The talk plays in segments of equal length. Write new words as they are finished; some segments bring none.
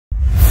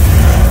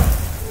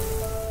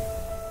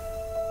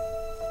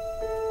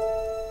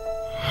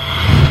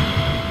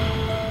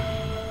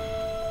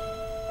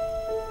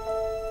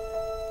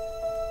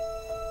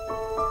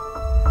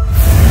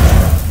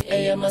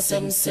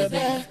Asem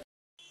Sebe.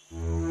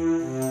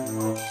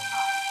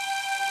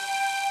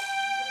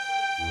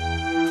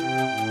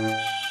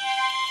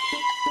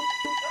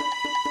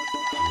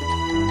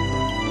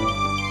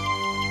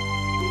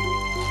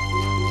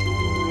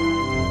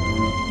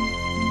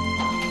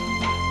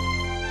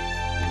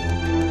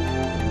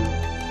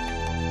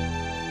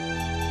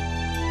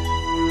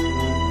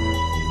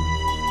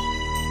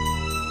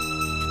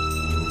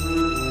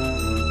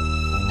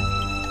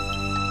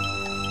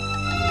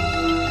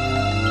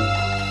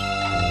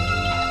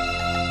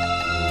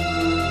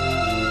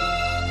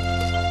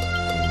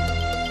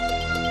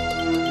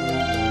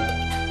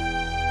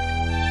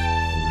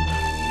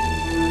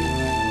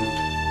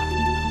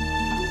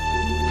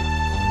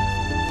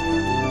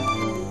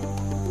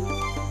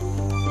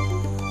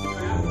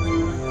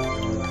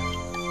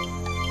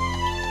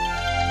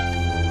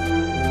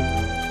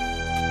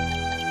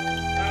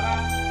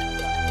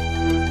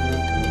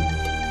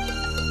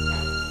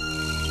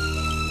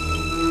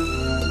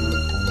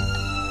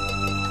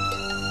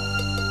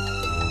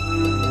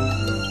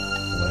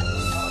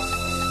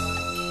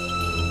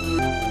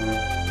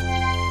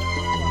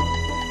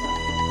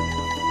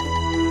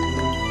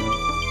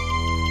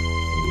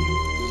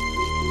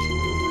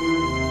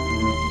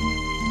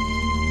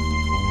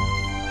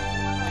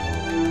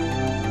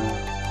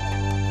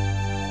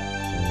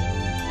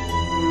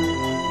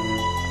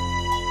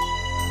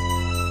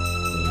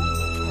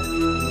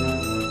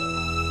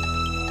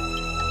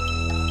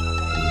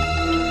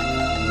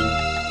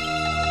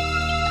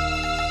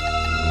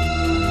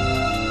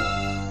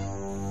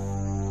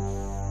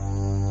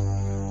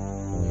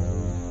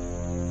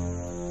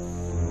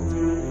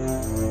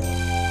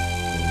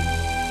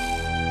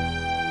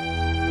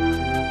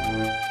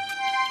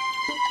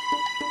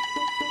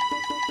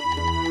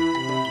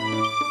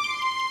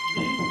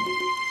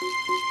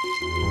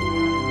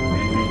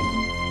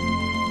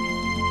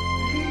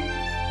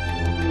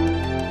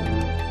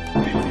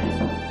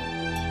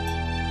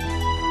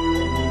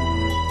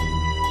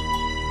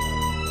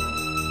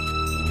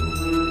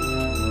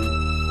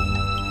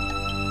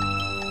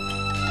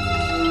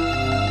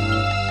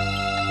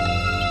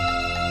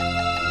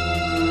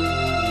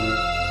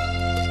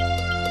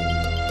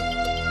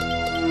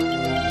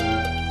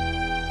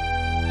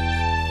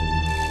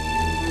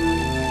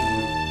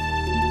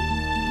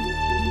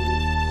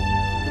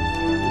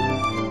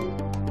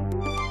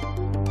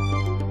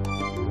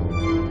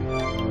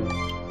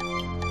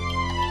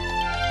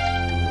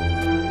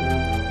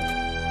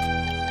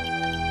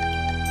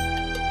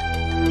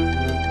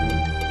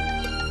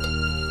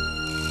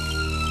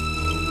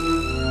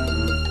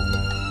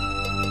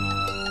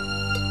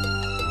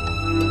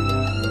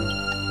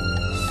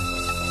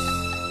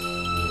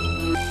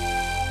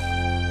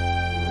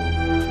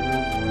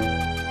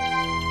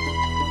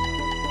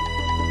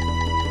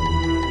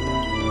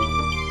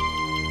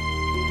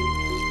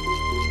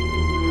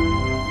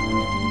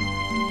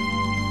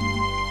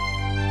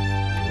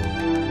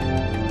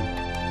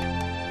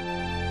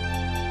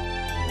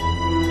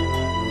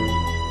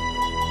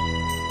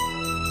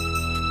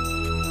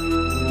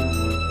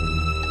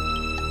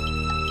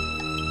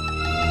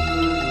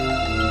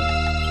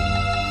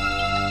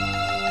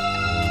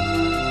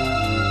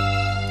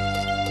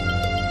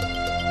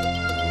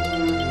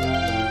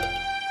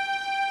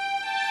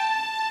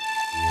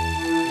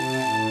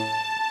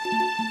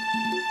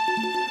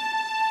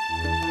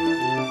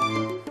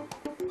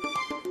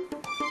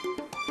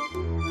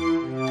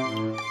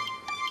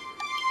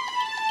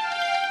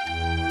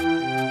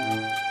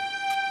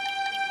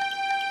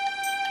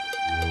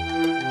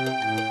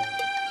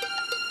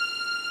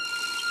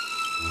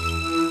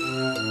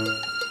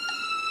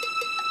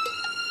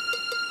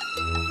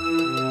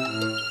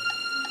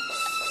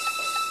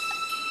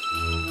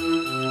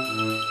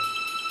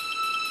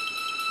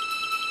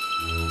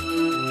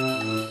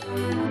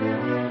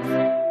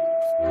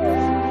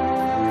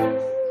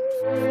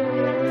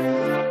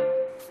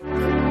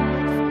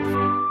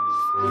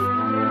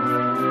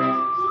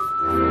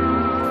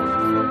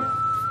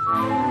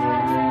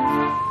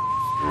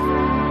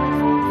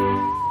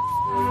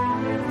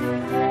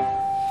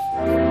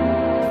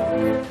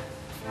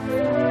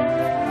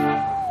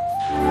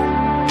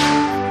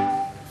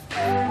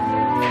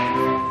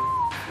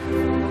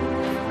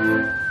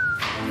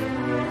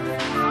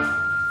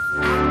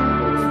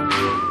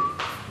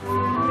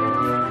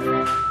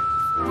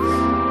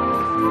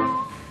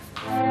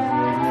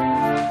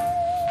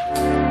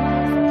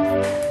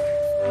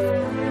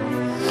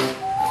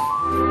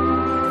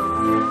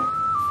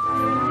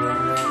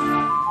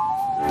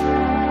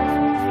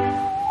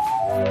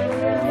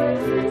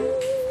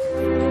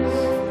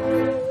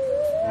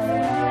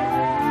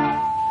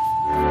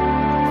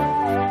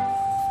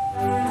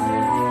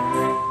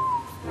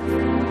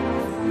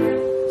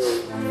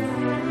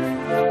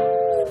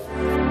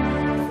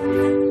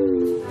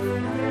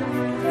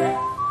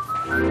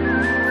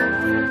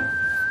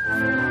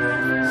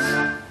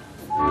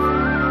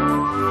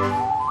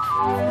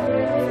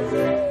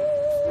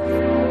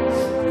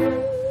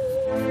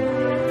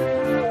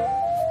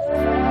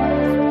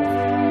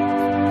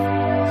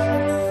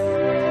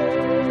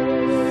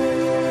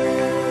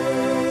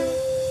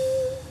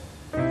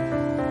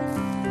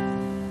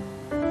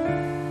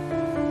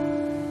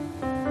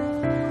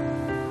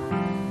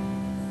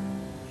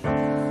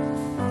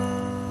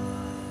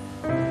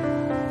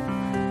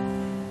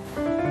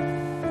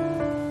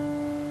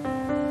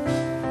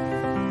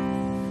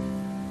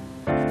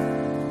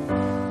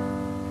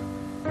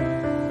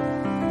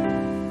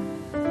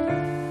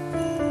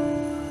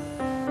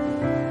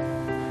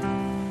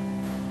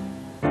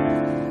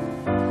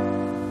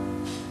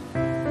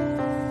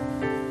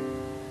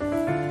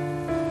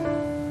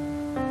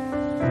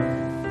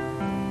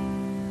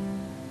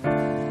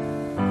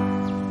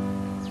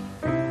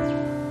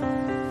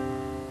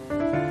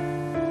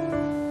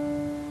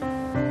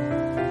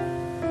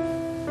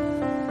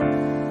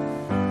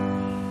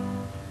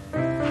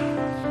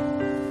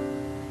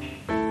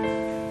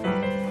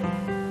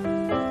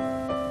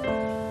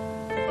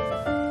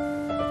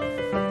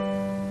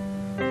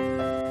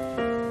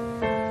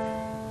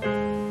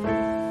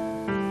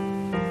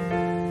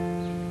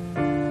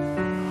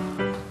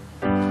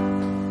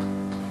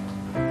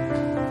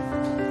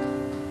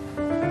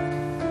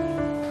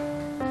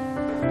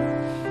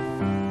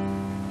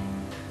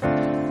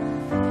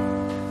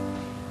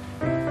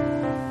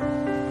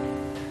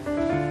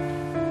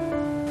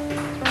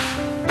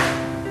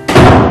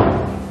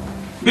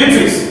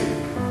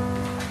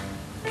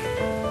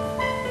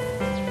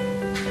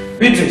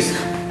 Beatrice.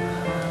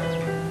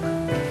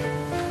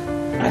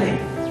 Allez.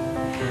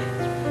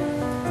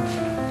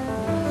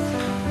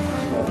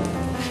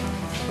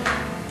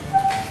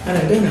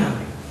 Allez, viens là.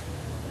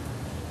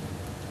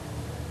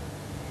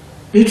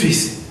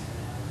 Beatrice.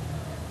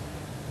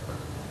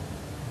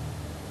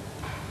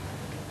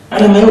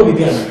 Allez, mais où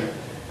bien?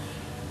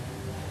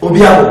 Au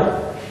bien.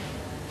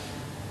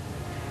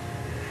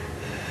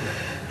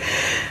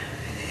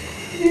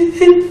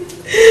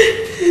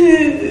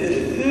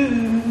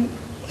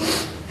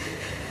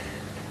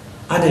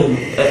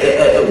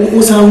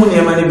 Usa huni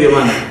ya mani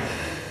bemana.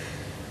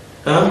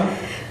 Ha?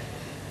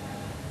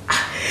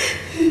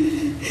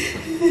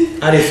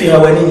 Are fia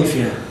wani ni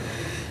fia.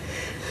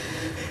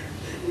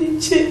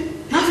 Niche.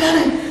 Na fia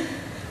ni.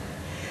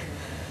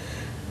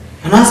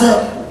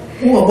 Anasa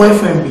uwa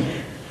boyfriend bi.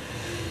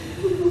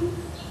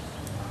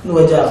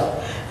 Nuwa ja.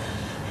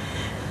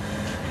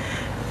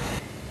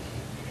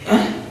 Ha?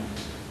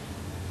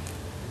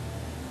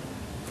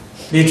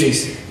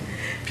 Beatrice.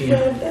 Pia.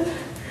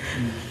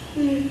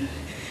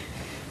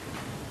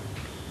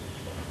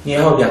 Ni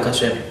hao bia ka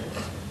Sebe.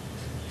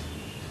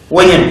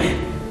 Wanyem.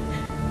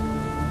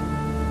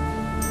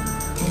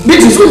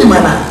 Beatrice woni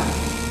mana.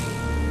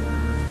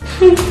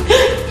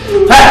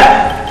 Ha!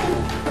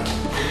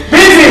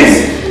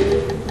 Beatrice.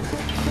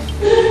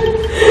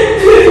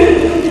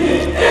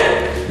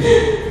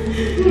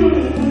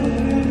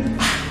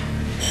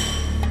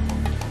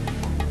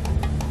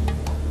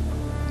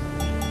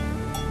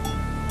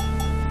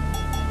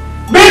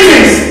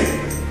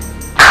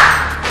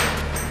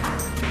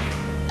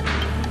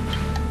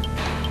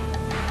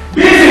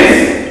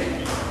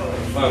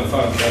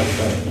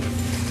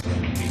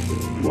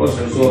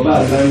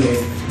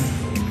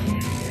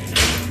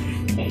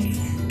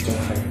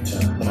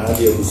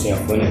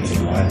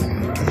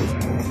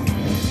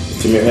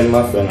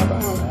 My friend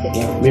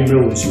about maybe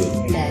with you.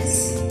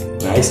 Yes.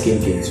 Nice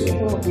skin so.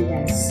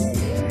 Yes.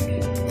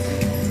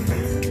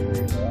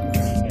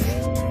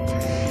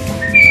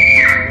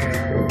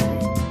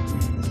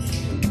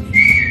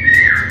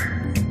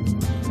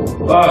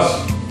 Boss.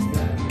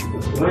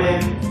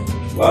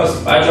 Boss,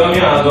 I don't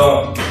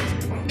know.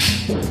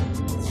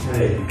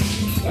 Hey,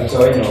 I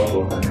saw you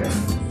know.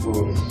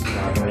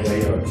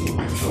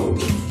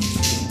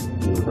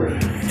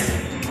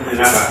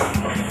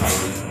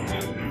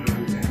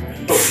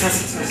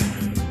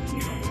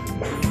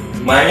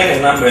 My name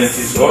is number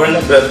is all in the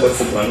best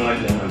for one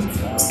like that.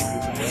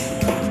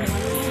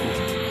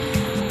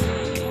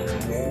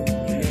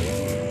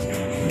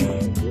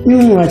 You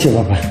watch it,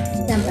 Papa.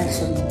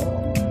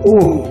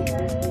 Oh,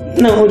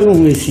 now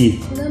don't we see?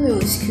 Oh,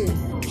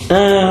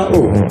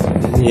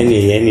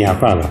 any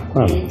Apala.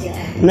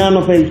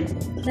 No pay.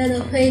 Let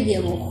us pay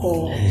the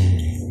call.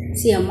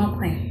 See a mock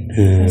way.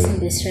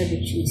 The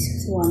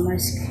strawberries, so I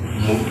must.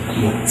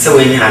 So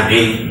when you have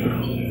been.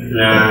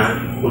 Na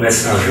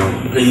umesajo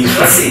kwenye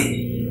fasi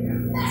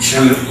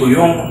chama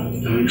kuyongo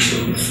na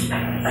mchoro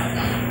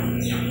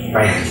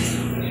baya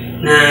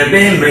na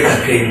bembe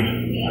kakeni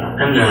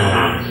ana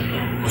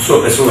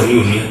so peso ni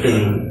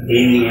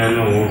ni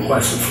ano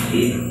kwa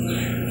sufi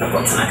na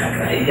kwa tana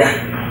kakaida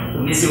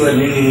ndisi wa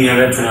nini ya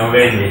rata na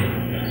wende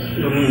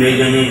ndio ndio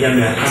jamii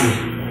ya kama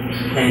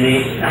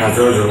yani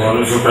azozo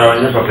wano sopra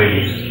wanya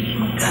papeli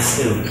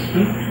kaseo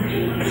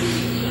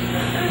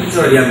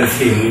ndio ya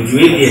mfimu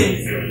ndio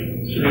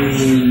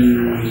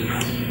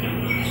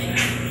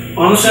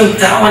on se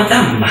tawa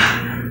tamba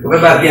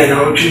baba bia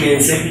na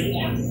otumense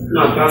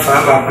no pa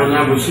fa ba pa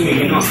na busu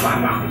mi no fa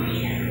ba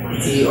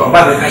ti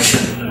oba be kacha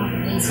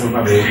so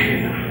ba be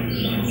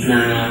na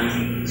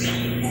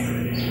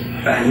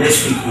ba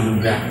next week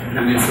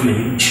na me fu me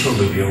chiko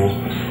be bio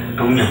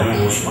amunya ba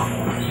mo so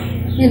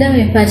me da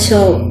me pa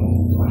cho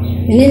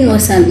me no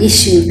some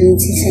issue bin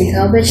ti sen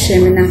ka ba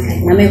share me na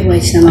me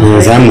voice na ma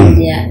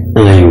ya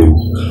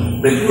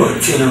be do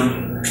chino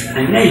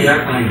and now you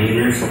are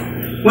finding so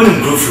when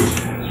you go through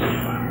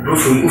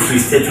if you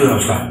stay to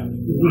yourself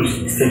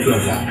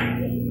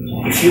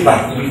if you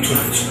back we to you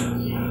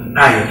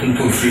can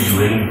to free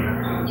you and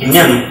you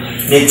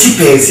na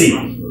tipe say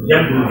ya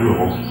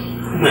go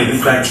my be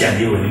crack here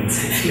dey when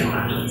say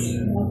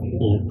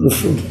go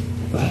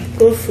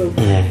through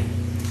okay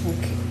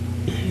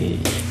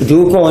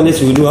do ko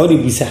honest we do how the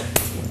bisa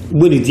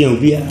body dey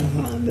obi a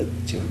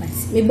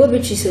me bobi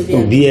chi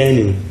obi a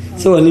ni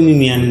so oni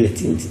ni anu na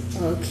tinti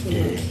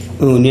okay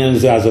oh ni anu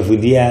so asofu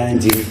dia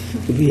nji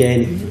obi a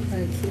ni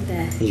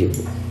okay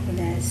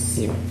that's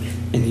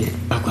and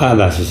akwa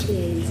ba so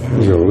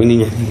yo we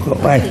ni ko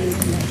pai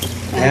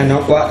na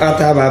kwa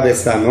ata ba be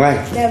sam why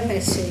that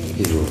person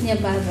ya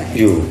baba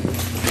yo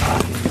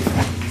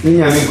ni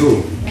nya mi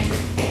go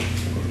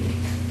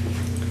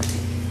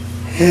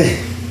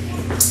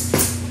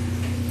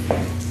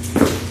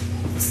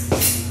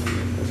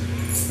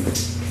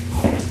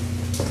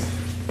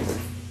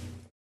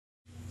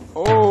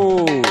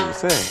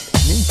say,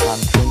 mean I'm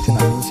thinking I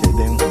mean say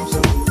them so.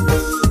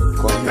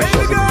 Come here,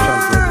 share the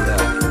chance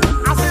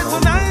I said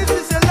tonight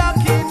is a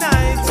lucky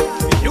night.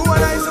 You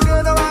and I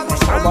together are gonna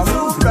shine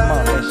so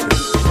bright.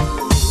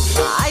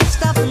 I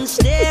stop and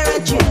stare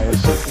at you.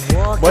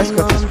 Boy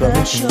Scott is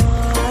promoting.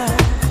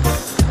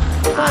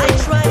 I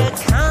try to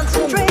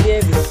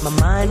concentrate. My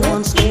mind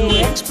wants to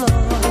explore.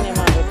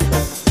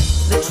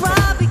 The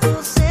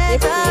tropical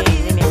scent of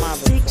you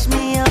takes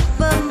me up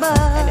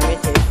above.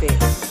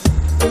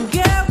 And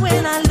girl,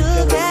 when I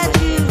look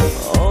at you,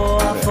 oh,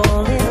 I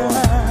fall in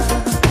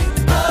love.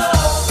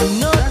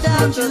 No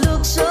doubt you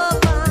look so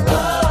fine. Girl,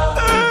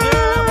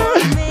 I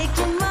want to make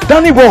you mine.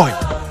 Danny boy.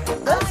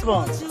 That's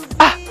one.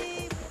 Ah.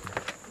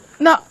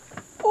 Now,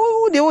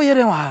 oh, they were here.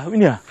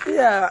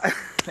 Yeah,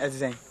 that's the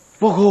same.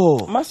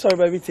 Boko. My sorry,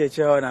 baby,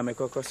 teacher, and I'm a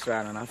cocoa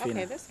strand, and I feel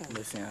Okay, that's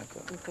fine.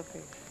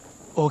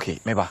 Okay,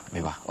 maybe.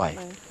 Why?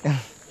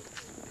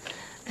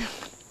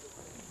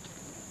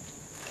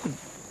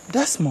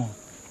 That's more.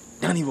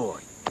 Danny boy.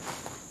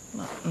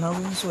 Now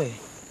we swear.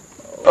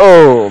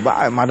 Oh,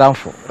 but madam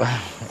for.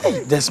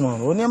 Hey,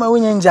 Desmond, when am I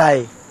winning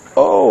jai?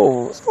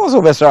 Oh,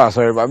 so best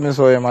sorry, but I'm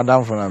sorry,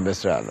 madam for my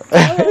best rather.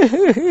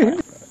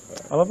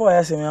 Papa,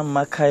 I say, I'm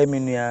Makai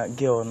Minia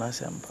girl,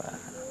 Nasampa.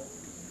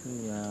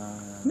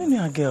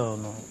 Minia girl,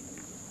 no.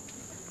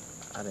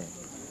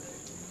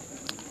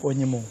 When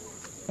you move.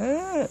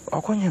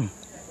 I'll call him.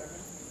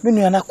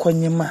 Minia na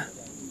kwanyema.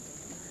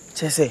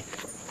 Chese.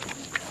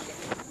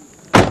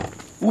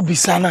 Ubi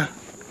sana.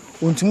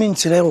 Untumi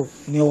nchireo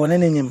ni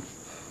wanene nyem.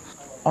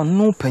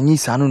 Onu panyi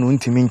sanu no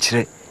ntimi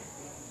nchire.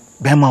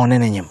 Bema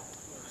onene nyem.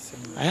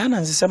 Aya na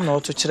nsesem na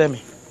oto chire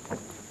me.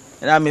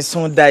 Na me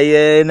so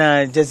daye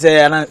na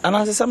jese ana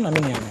nsesem na me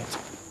nyem.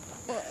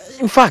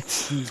 In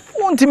fact,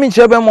 ntimi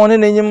nchire bema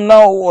onene nyem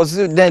na was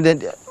den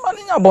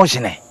maninya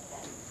abortion.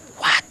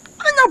 What?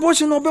 Maninya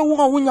abortion no be wo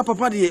wonya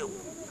papa de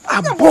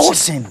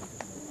abortion.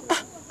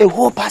 A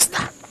whole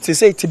pastor.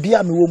 Say to be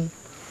a me wom.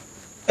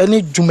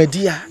 Any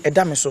jumedia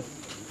eda me so.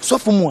 So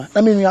for mu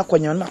na me nua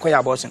akwanya na akoya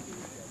abortion.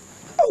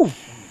 Oh.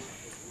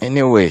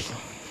 Anyway.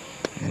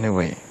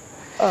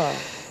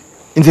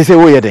 Nti say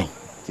wo yeden.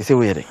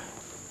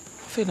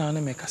 Fe na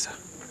na me kasa.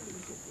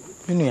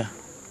 Me nua.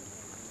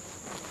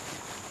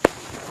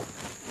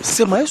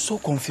 Say my so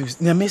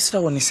confused. Na me sra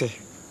woni say.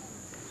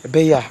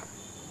 Ebe ya.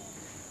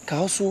 Ka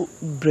also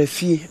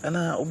brefie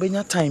na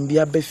obenya time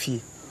bia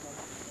befie.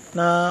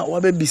 Na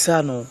wabe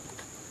bisa no.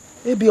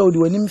 Ebi odi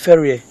wanim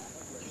ferry.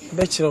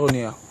 Be kire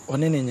woni a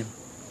one nenyem.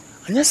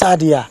 Anya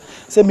saade a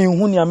say me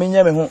hu ni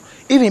amenya me ho.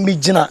 Even me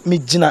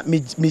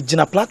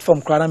gina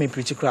platform kra na me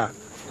preach kra.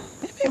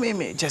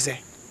 Me jese.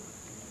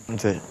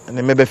 Nti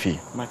ne mebe fi.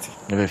 Mati.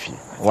 Mebe fi.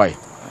 Why?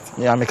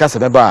 Yeah, me kasa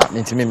beba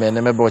ntimi me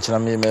ne mebe ochina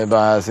me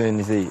meba say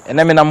ni say.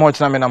 Ene me nam ho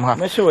ochina me nam ha.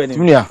 Me show ni.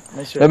 Timnia.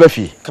 Mebe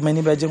fi. Kama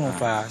ni beje ho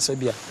fa so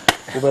bia.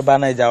 Wo beba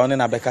na ja one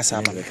na be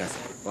kasa ma.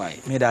 Why?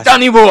 Me da.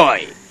 Danny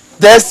boy.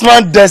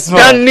 Desmond.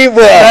 Danny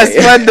boy.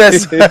 Desmond.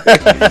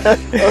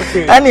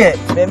 Okay. Ani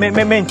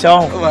me ncha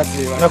ho.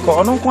 Me ko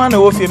ono kwa na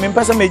wo fie me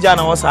mpesa me ja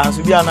na wo sa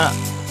so bia na.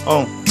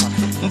 Oh.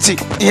 Nti.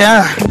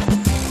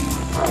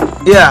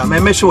 Yeah,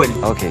 me show ni.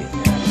 Okay.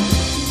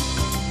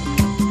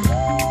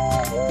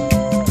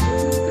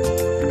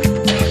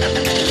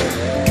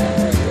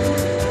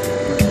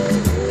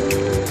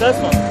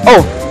 Desmond.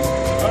 Oh.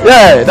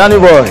 Yeah, Danny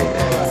boy.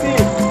 See.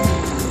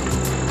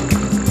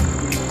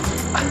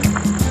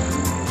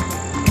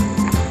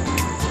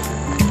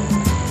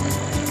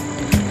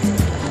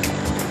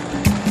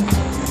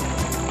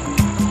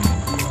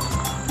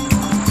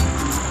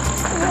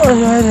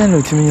 Oh, I don't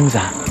know timi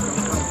nyimza.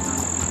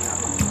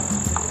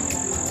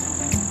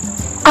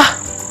 Ah.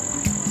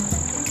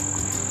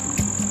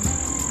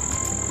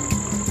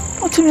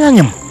 O timi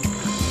anyam.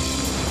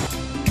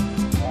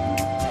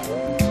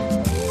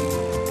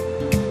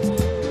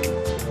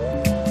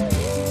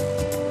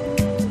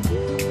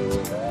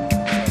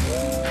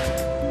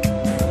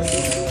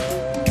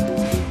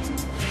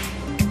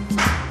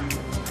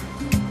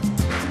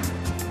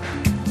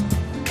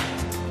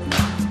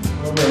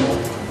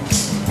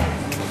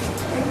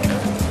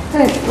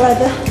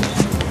 Brother.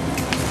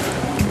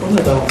 What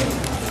the hell?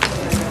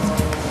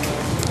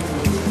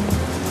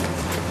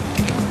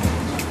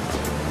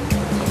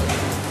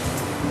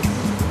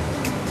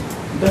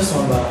 That's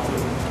not bad.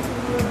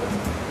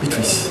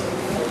 Beatrice.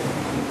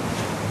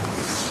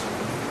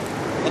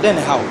 And then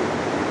how?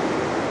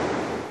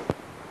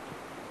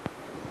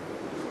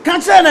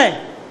 Can't say name.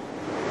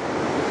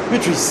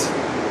 Beatrice.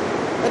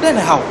 And then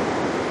how?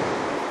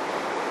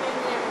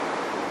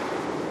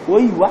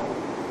 Where you are?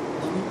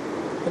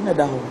 And then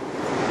how?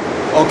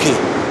 Okay.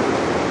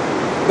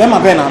 Bema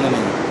bena nene.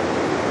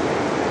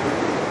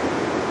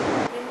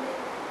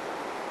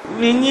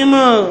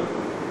 Winyimo.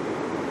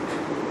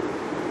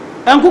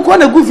 Ankuko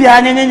na gufi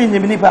anya nyenye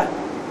nipa.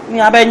 Ni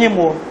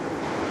abanyemo.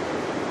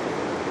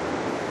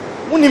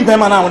 Munim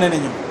bema na wona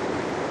nene.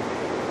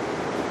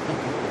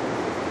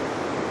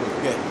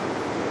 Okay.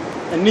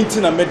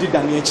 Enti na medi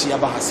dane achi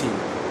aba hase.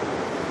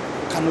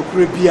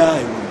 Kanokure bia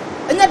ewu.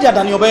 Enya dia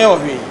dane obeye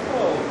ohwe.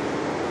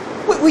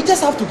 We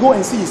just have to go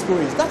and see his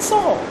parents. That's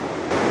all.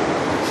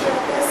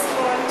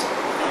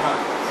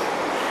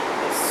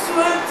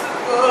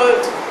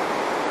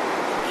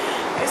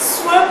 I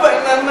swear by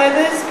my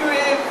mother's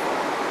grave.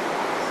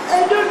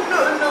 I don't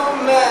know, no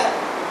man.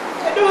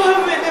 I don't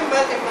have any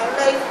man in my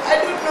life. I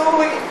don't know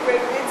who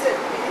impregnated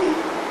me.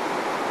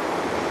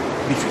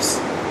 Beatrice,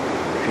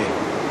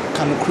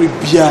 can you create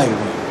beer?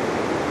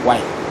 Why?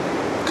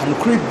 Can you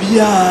create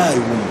beer?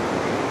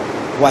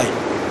 Why?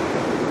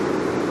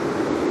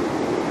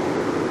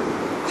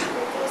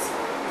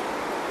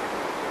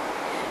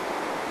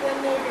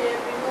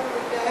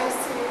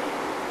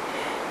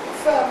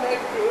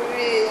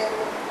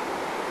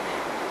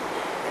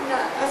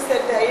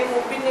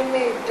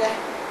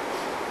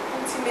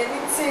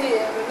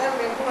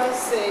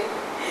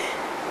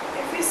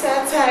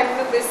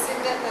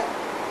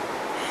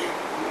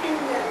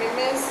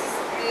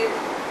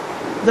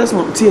 That's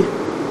not tea.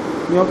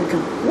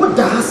 What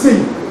the Asem?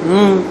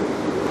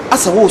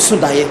 As a whole so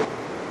die.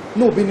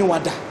 No be no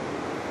wada.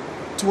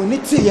 To any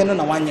tea and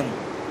a one young.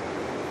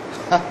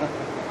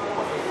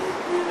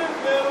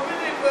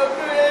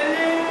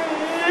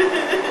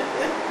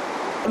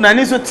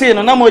 Nani so tea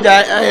no more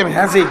I am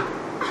hazy.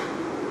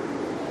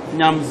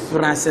 Nyam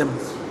Asem.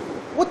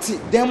 What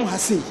them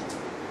has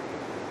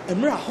a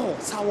mirror hall,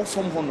 sour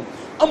from Hono.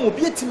 I will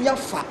be a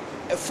Timiafa,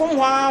 a from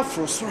one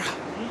for Sora.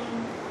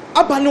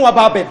 Abanu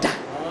about better.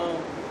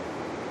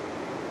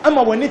 I'm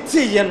a when it's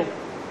tea, no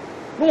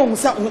one will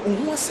say,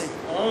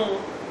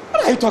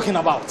 what are you talking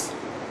about?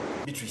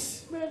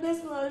 Beatrice.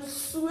 That's not, I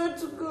swear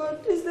to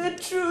God, is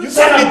that true? You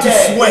don't need to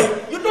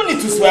swear. You don't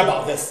need to swear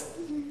about this.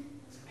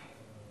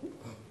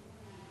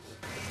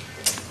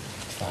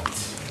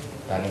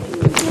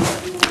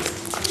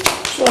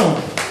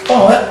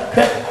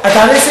 I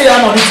can't say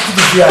I'm on this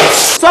video.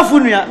 So,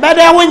 Funia, but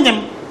I win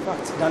them.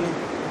 Fact, Danny.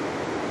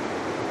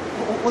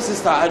 What's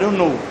this? I don't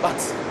know,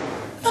 but.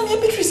 And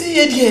Beatrice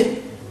here.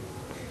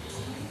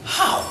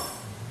 How?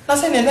 I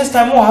said the next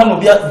time more hand will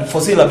be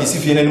for sale at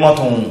the anymore.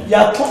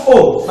 Yeah,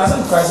 oh, I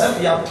said,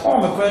 Christ, yeah,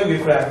 Tom, a cry, we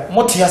cry.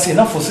 What he has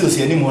enough for sales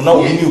anymore.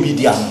 Now we knew be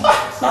there.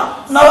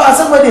 Now, I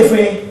said, what they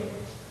free.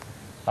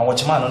 I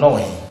watch man on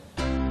way.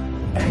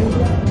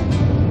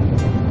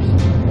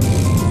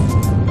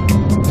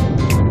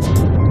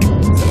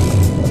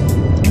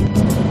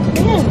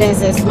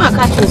 There's a smart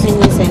cat using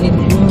this and it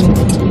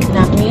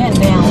not me and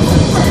there.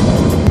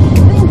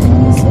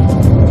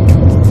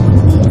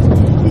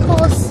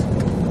 Because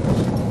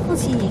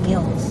what's he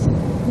girls?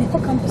 We go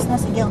campus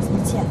as girls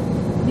this year.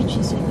 Which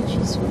is no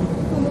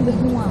be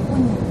who are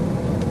one.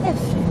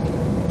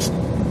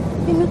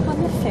 We make a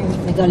friend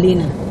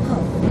Megalina.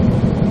 How?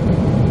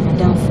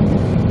 Madam.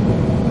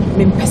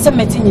 Me person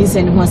meeting is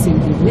and was in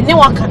me ne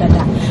wa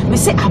Canada. Me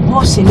say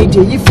abortion e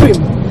dey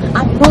frame.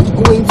 I'm not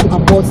going to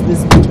abort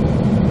this baby.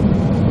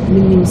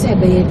 Meaning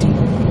Sebe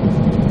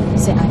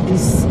say at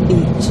this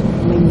age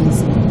when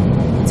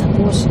it's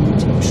abortion,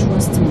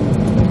 trust me,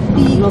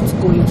 I'm not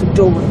going to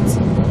do it.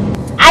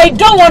 I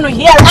don't want to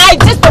hear it. I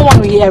just don't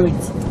want to hear it.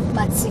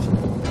 But see.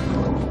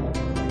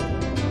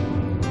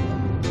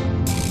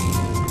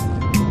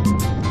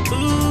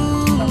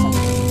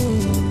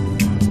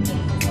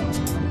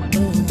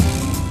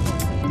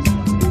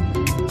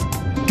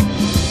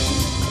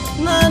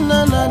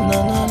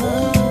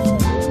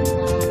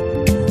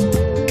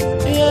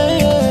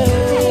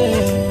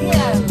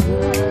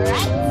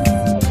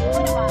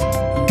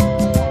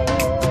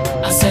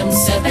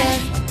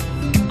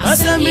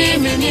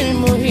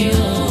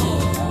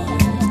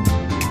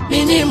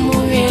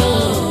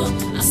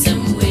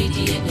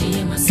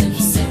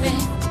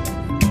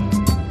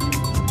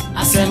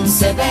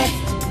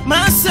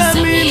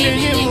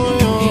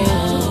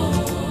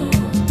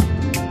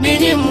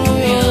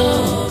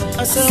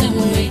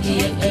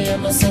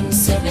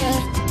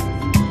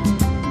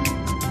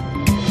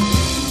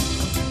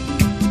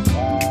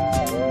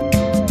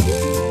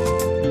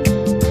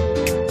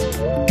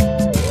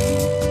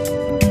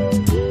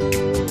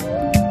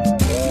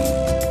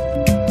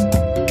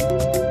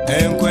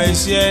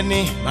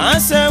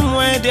 Asem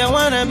we de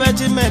wana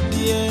beji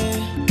medie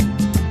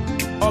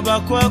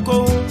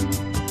Obakwako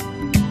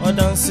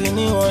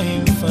Odansini wo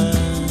himfa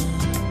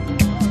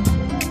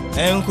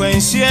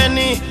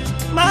Enkwensieni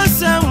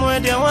Masem we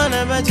de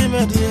wana beji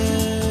medie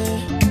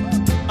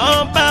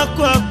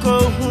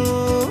Obakwako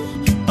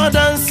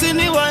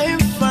Odansini wo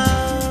himfa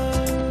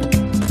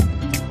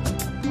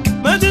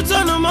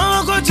Meditono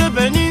mawako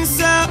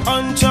chebeninse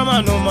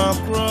Onchoma no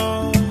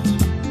makro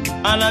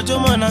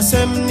Alajoma na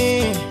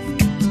semni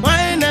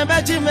Why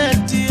never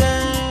Jimetia?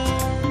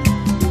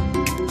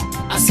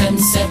 Asem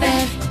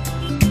Sebe,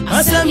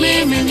 Asem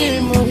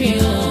Mini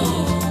Murio,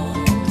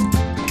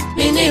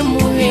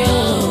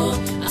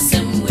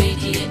 Asem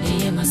Wadi,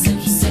 Asem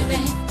Sebe,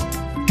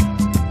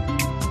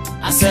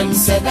 Asem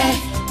Sebe,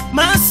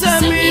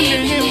 Masem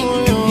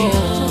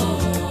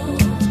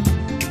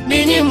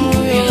Mini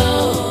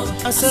Murio,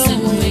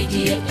 Asem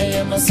Wadi,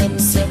 Asem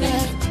Sebe,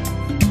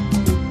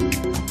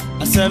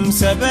 Asem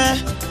Sebe.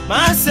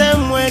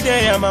 Masem we de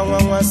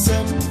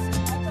yamawasem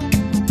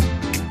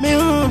mi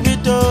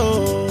ubito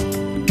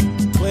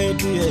we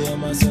de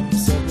yamasem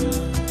sebe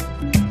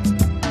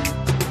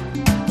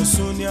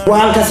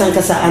wa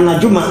kasa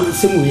anaduma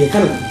semu ye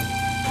kana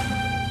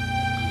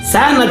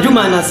sa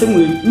anaduma na semu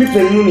mi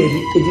penu na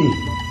edini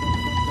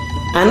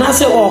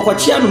anase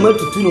okochia no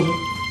matutu no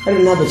I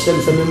didn't have a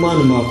chance of a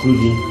man more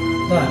clothing.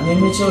 That may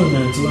make you in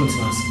 91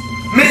 months.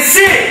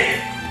 Missy!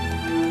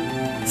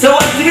 So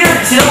what do you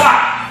tell her?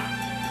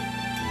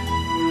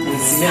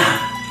 Missy,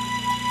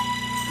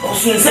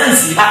 also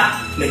sense,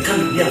 they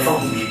come here for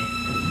me.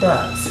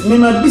 That me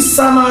my be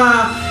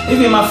sama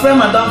even my friend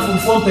madam from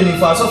phone penny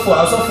for so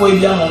for a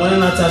young woman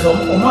and attends or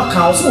my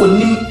house would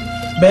need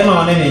Bema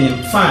on any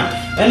fine.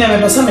 And then I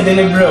person me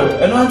the bro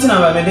and one thing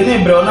about me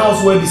the bro now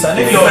was way beside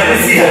if you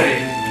see her.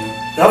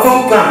 Now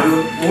for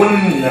come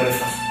one never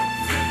fast.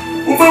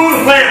 Who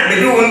will find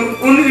the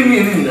only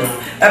me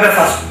ever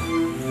fast.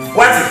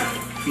 What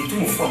you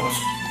do for us?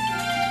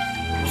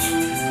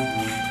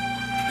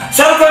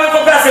 So come to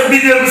pass a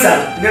video with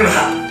never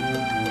have.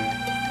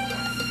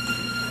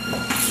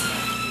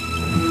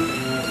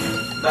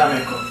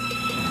 Dameko.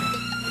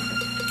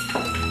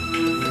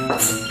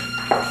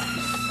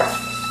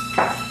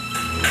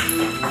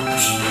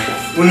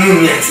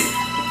 Ununiati.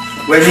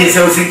 When he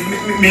says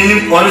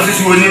meaning one of this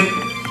winning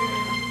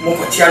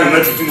Mokotian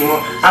met to know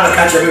how to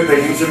catch every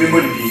penny to be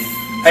money.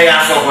 I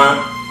asked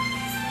one.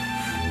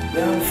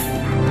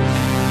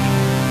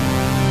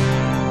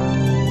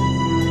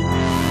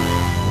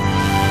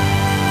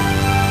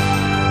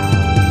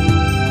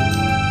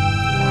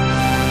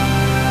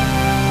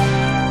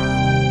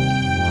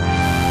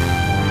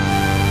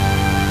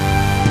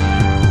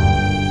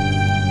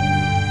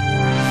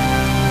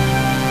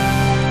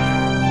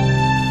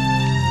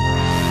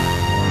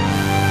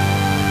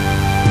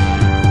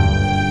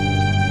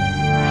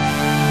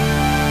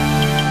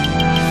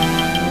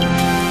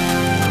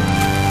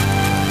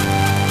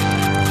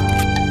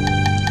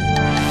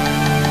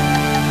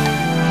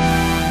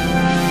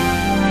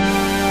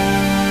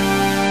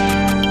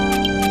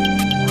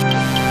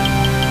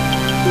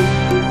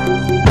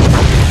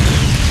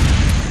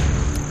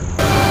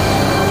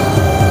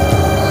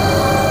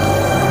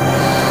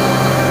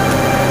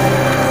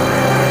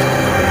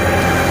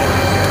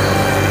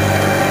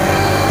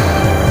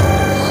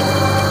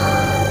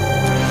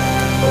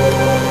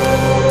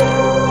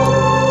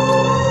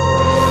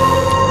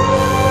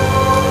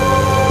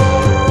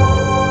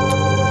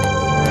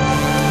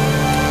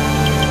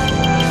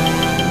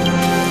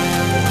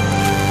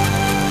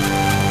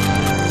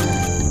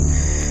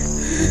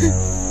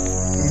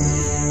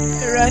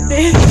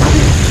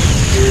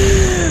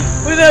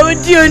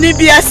 Only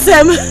be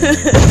Asem.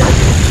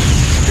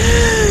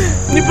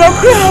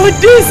 Nipokra would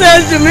do so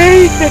to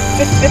me.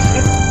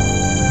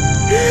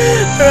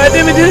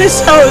 Rather me do the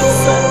shows.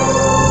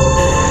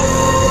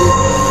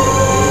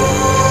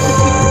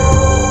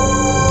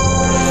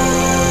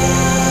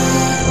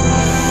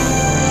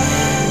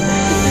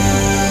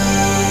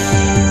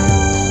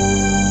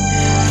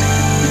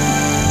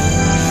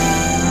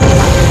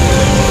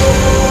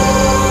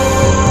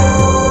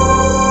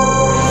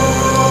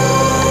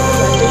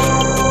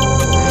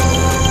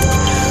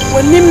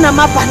 Nimna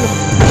mapano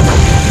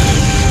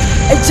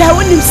eja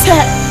wonim se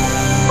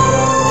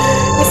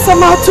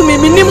asama to me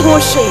minim ho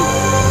hwe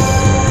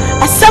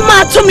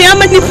asama to me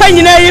ama nipa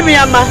nyina yemi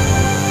ama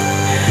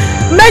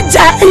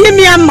meja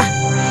yemi ama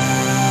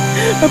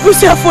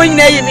abusiafo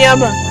nyina yemi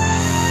ama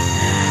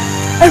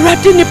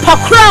awrade nipa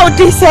kra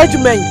odi se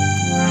adwuman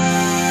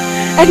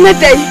ene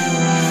dai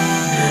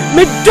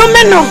me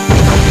domino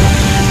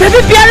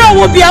bebe biara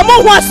wo bia mo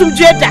ho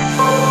asomdwe da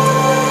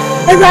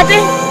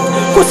awrade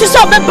kosi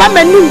so be ba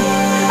manum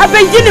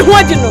abenji ni ho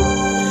adi no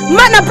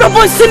mana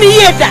propose ni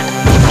yeda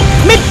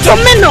me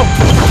domino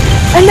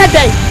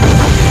another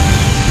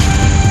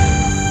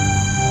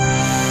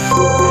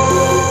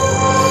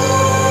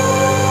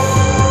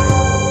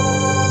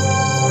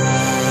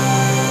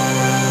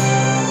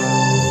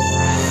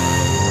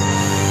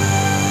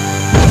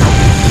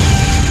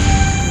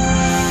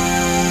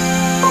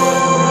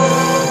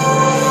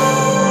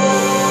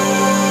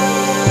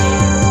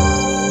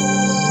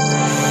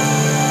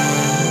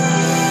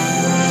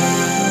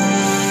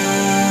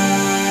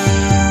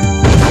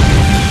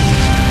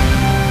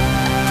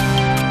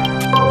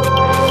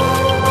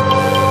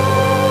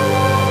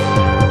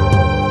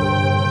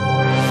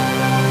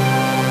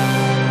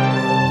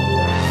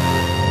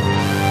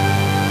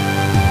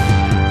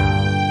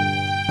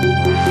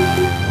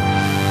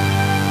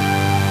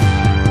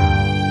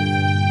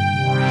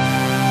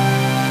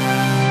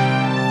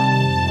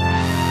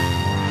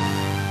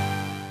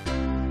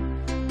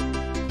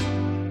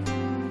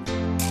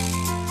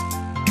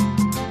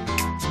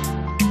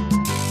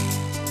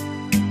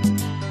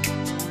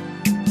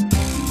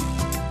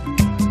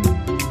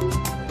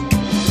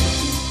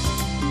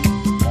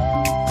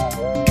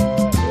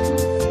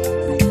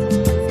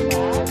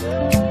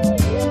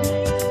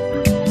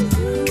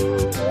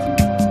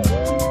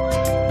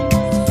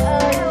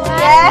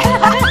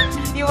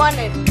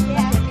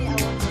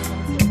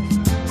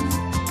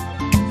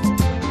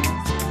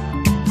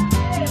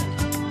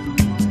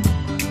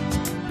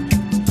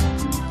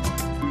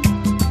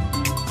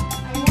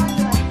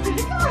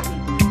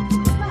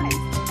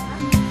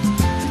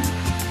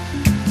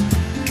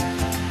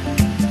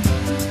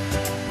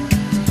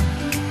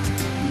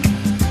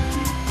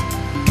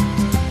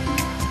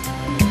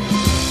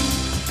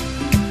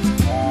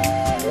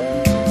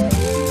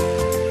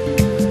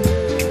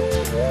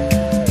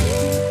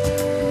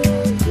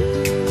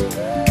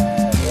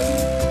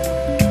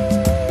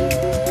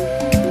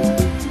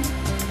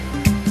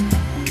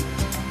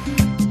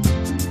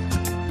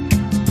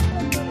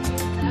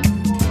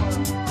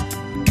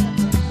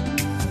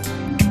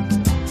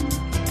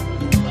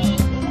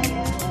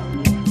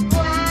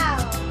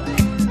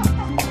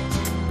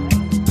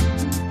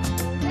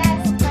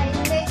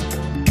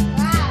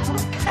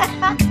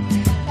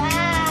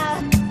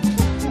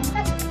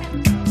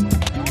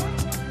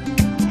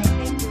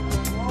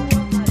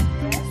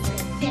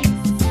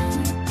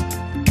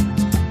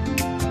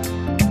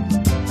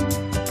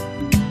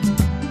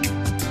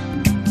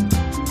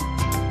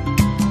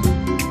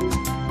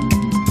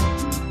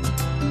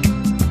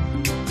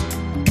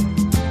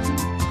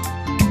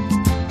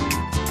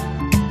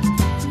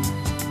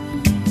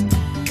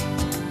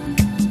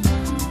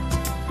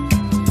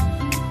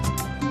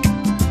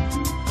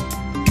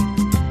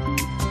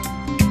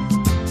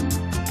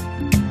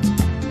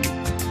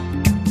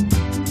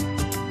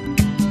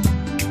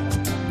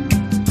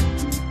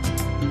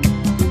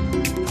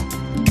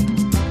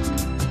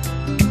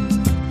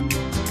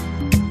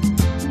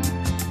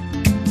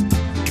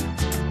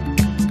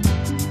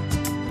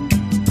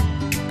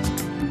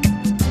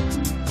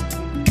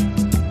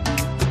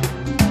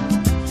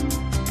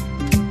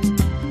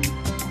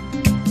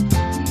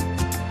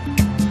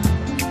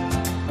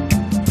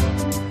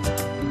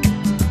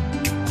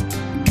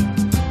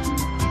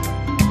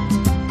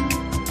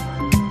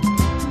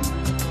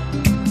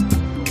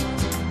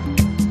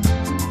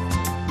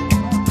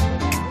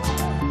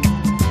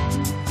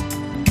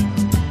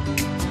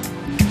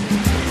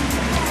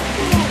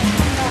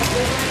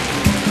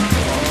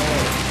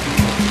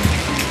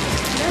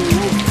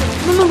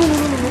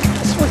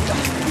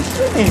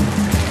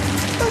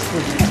That's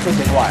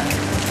pretty wild.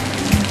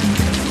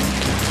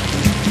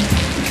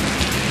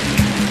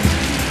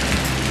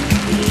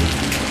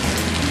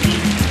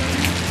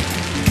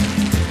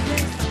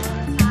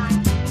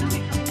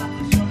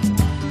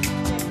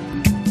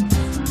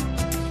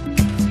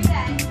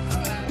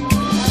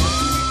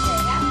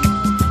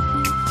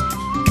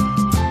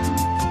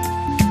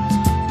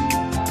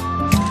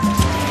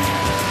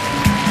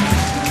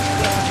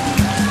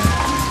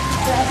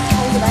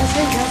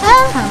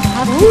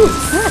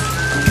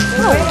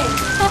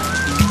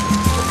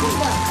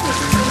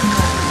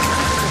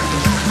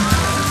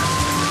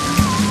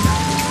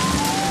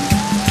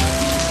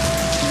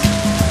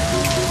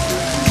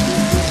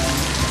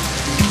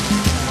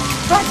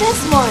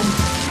 Desmond.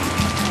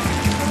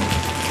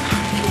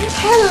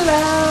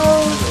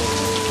 Hello.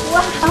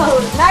 Wow,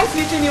 nice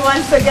meeting you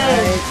once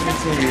again. Nice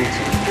meeting you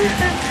too.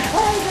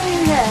 What are you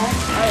doing here?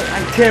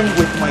 I came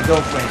with my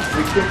girlfriend.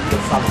 We came to the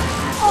salon.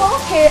 Oh,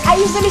 okay. I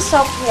usually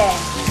shop here.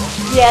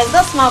 Yes,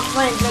 that's my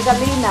friend,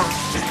 Megalina.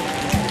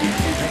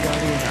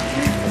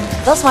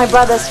 That's my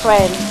brother's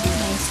friend.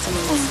 Nice to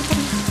meet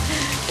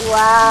you.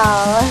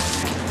 Wow.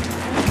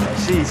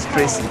 She is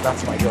Tracy.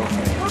 That's my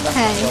girlfriend. That's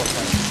my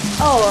girlfriend.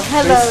 Oh,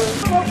 hello.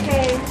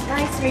 Okay,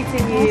 nice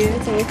meeting you.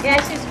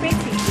 Yeah, she's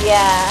pretty.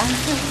 Yeah.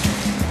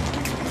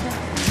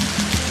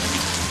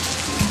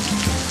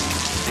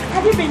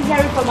 Have you been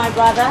hearing from my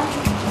brother?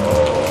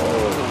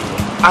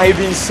 Oh, I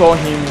even saw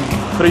him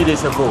 3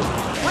 days ago.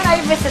 When are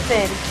you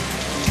visiting?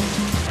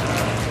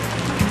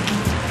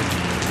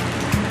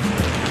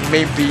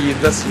 Maybe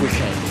this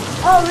weekend.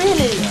 Oh,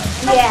 really?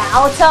 Yeah,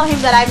 I'll tell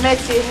him that I met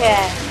you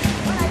here.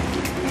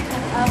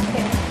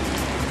 Okay.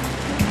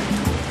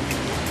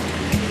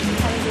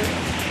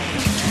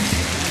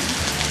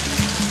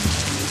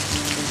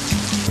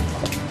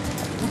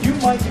 Do you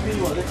mind giving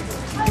you a little?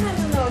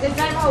 No. The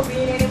driver will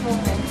be in any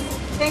moment.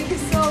 Thank you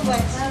so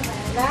much.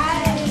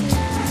 Bye.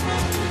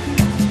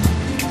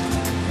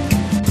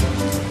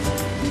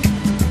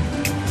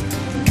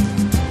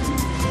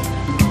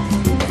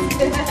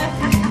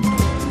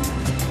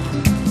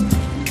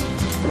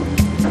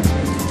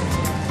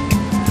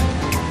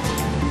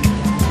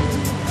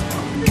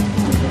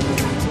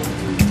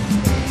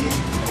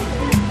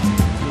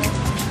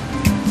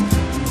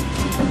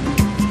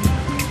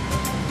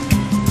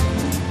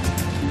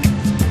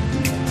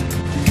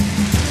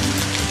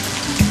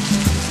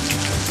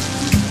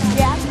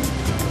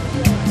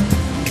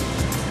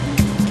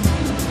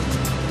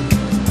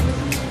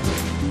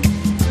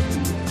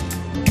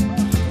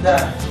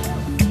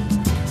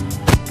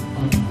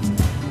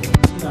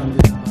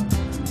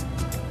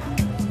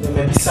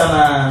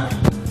 Sana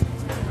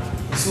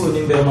isu ni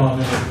mbema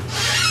wana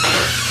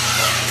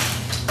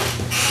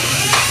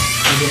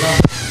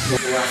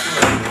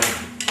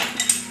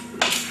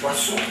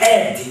wasu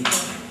edi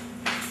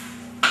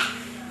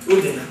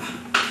udena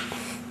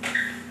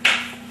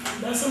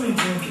that's something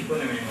you keep on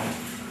me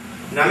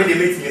na me de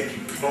meeting you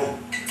no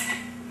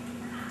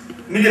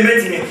me de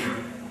meeting you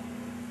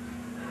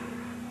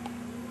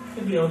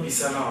ebi o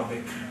bisa na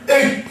obek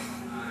eh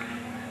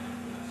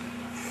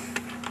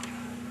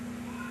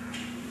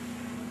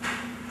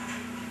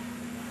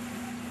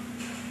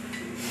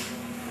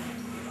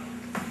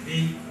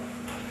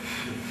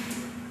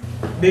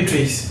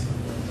Beatrice,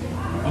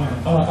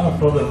 I'm a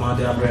problem with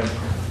the brain.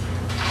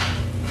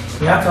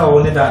 We have to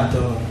hold it down to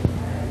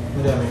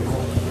me.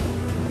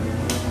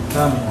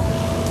 Tell me.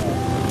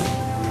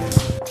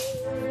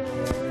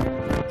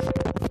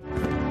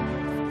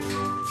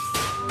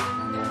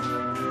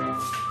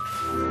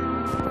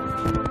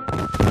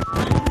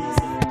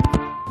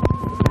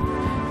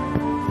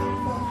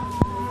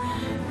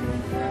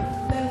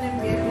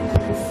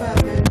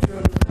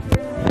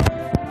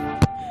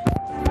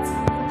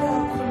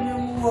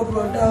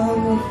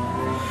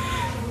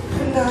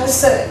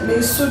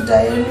 So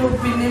die no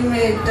be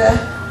made the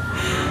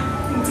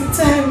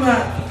time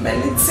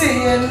many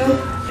say no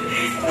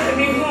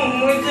ani home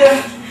moja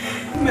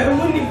me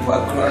huni po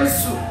across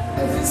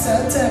every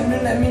time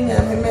na me nya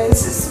me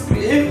menses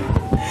pray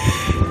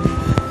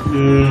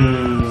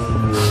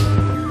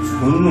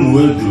Onu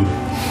wedu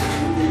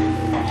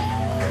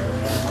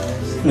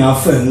na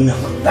fa mu na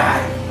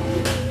dai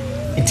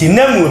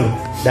itinamu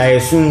da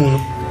yesun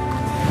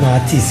na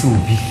atisi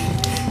obi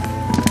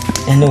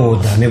ene wo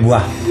da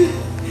mebua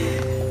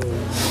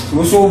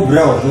so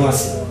brown no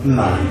as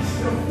man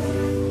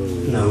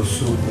na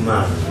usu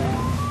man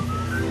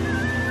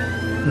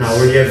na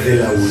we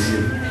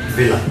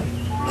villa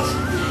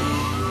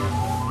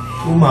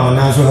uma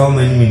na so how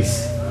many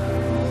minutes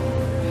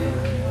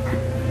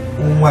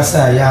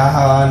wasa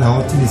ya na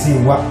otini say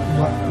wa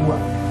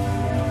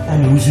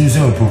and usu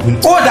so popun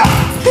oda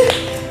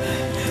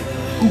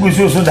ugu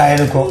so da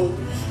ene ko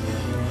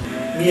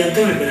mi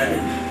antome brade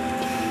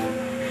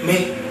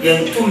me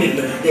yantome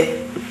brade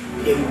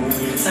e mo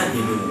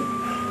yensane do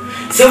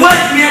se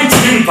what me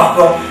antime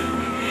papa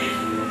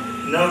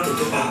na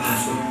to papa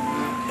so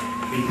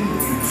me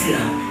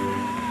fia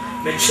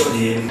make sure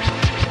they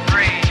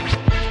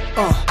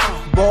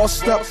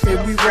bossed up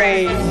and we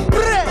rain.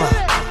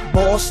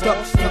 Bossed up,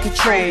 like a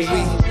train.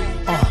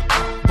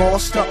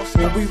 Bossed up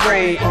when we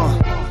rain.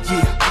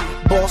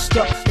 Yeah. Bossed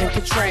up, like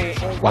a train.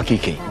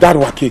 Wakiki. That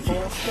Wakiki.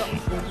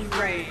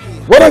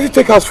 What does he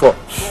take us for?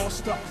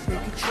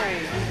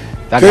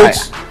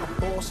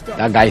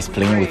 That guy is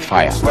playing with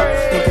fire. It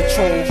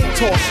ain't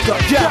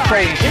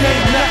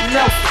nothing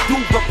else to do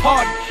but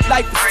party.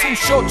 Life is too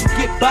short, you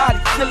get body.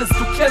 Killers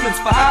do killings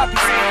for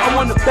hobbies. I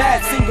want a bad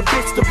singer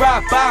bitch to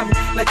ride by me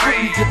like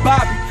Whitney did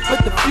Bobby.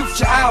 But the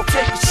future I'll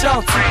take a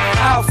chance.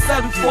 I'll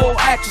settle for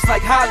actress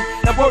like Holly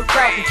that work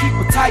out and keep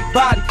a tight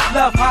body.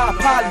 Love high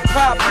poly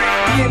property.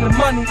 Be in the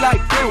money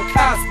like Bill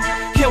Cosby.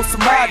 Kill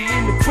somebody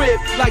in the crib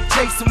like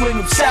Jason when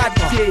them shot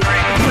did.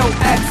 No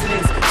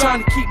accidents.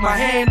 Trying to keep my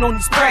hand on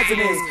these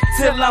presidents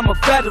till I'm a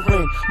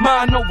veteran.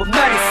 Mind over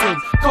medicine,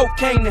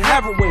 cocaine and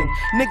heroin.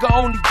 Nigga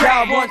only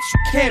die once, you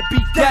can't be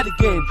dead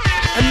again.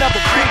 Another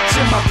bitch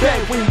in my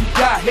bed when you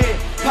got here.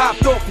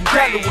 Popped off in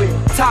Delaware.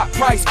 Top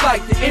price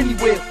flight to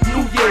anywhere.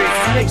 New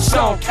Year's, Nick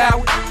Sean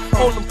Coward.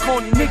 All them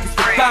corny niggas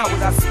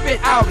devoured. I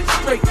spit out it,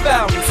 straight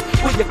foulness.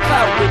 Where your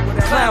cloud with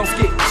the clowns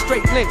get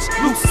straight lynch.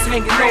 Looses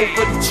hanging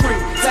over the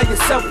tree. Tell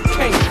yourself you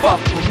can't fuck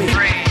with me.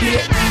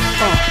 Yeah,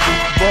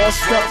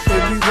 bossed up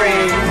when we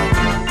rain.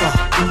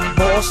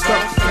 Bossed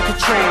up like a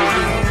train.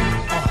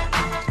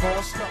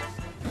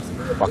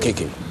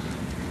 Wakiki.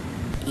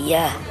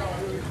 Yeah.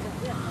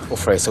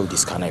 Offer so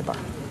this canaba.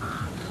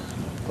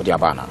 What the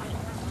abana?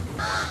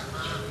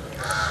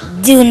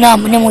 Do na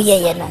mnemo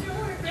yeye no.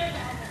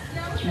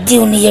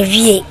 Do ni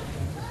yewie.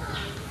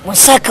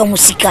 Musaka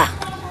musika.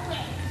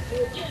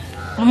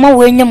 Mama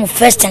wenye mu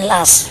first and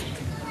last.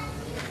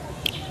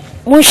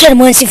 Mun share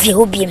mun sifi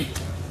hobiem.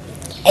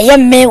 Eye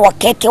me wa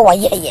keke wa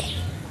yeye.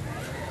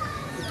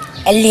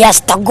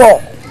 Elias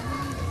Tago.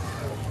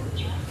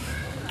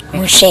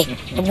 Mun share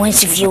mun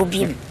sifi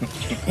hobiem.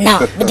 Now,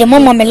 but the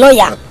mama me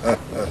lawyer.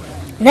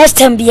 Next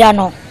time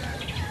biano.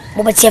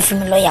 Mo be tiafi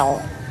me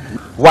lawyer.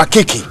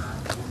 Wakiki.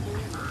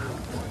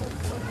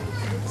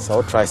 So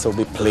what tries to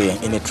be playing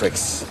any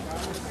tricks.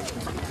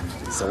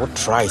 So what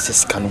tries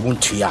is can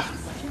wound to ya.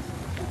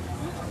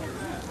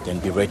 Then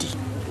be ready.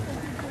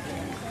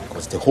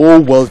 Because the whole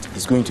world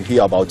is going to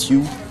hear about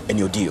you and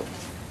your deal.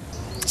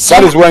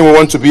 That is when we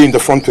want to be in the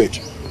front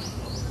page.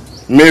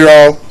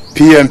 Mirror,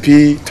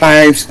 PMP,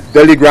 Times,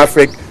 Daily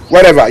Graphic,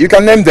 whatever. You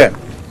can name them.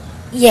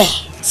 Yeah,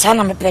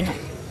 sana me peno.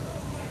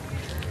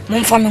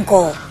 Mon famille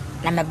ko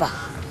na me ba.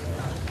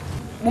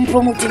 Mon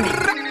promote me.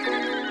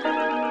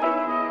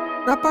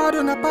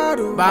 Napado.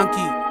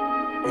 Banky,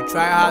 you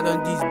try hard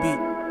on this beat.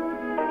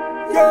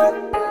 Yeah.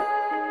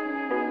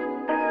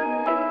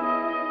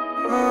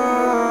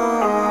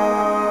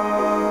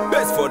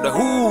 Best for the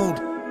hood.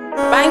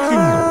 Banky.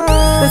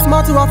 It's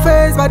smart to our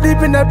face, but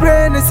deep in the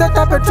brain, they set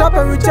up a trap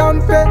and we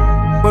jump it.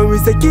 When we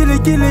say kill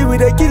it, we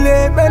dey kill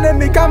it.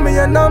 Enemy come in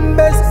your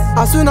numbers.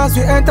 As soon as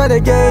we enter the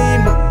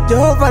game,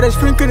 Jehovah is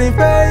sprinkling in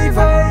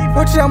favor.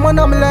 Remember,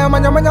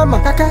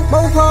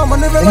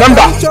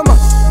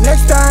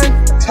 next time.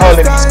 Tell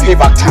them it's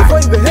payback time. Before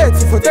you be hate,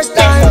 you for take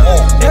time.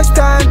 Next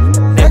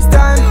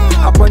time.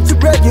 I want you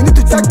break, you need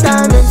to take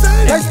time.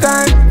 Next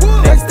time.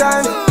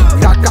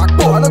 I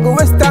don't go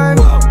waste time.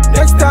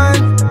 Next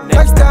time.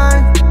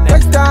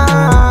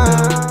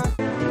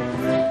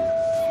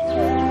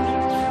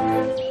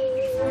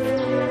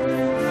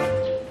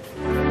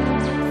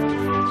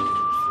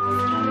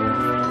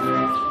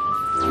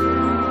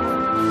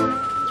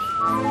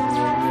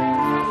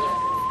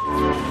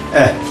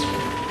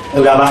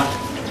 Ugaba.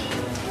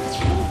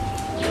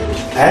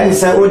 I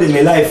say all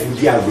the life in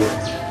Diago.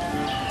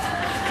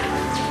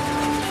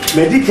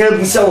 Medical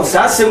results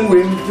Asem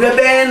we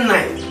bebe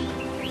night.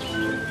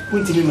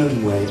 Unti me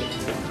mwe.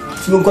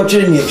 Ti mo ko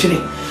twere me twere.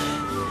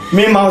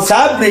 Me ma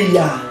sa be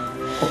ya.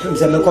 Opem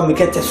se me ko me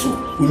kete so.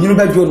 Onyinu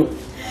ba dwo no.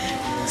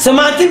 Se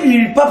ma ti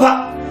bi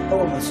papa.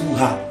 O ma su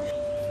ha.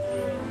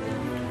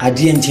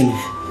 Ade ntino.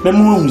 Me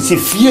mo hu se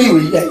fie yo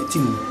ya ti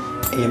mu.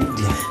 Eyem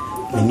dia.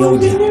 Me nyawo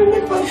dia.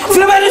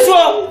 Fleba ni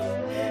so.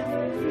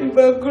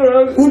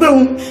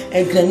 Udon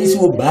and Granny's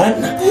will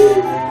ban.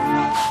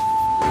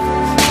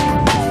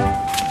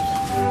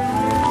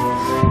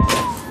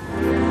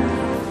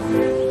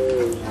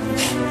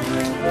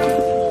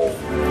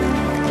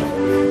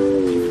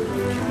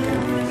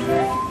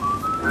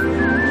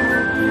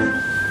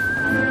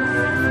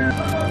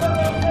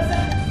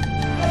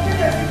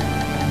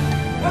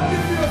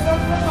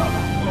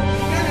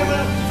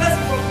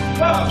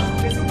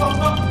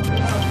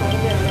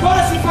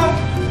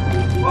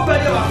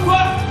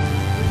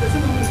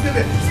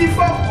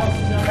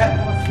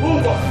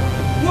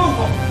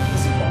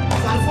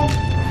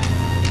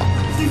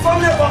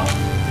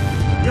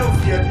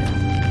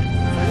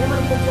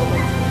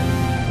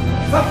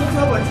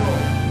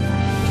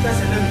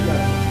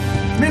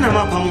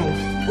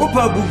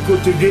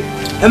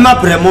 Emma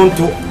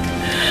Premonto.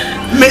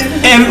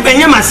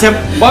 Masem.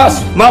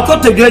 Boss, my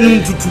cottage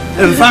to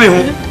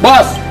family.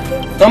 Boss,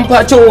 don't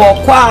patch your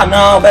qua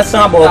now, best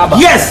sample.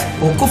 Yes,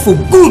 or go for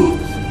good.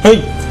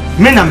 Hey,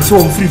 men, I'm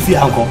so free,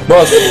 uncle.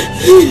 Boss,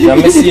 the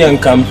Messian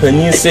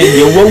company say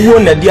you will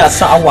win a dear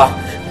sour.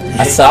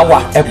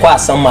 Asawa ekwa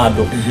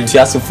asamado. Ti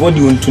asefo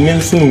di ontumi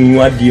nso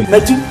nwu adie.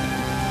 Metu.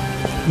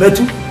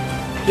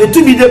 The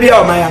two be there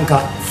o mayanka.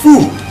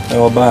 Fu. E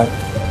oba.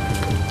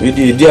 We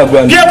di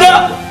agwa.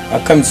 Diaba.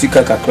 Akam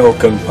sika kakra o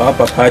kam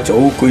papa pacha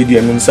o ko di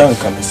enu nsa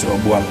nka me sro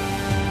boa.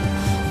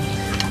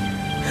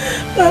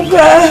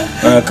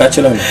 Papa.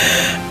 Kachira no.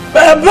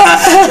 Papa.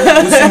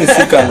 Usi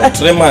sika no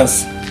 3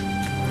 months.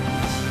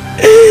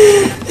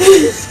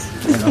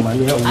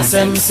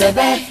 Asem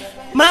Sebe.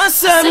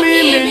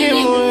 Masami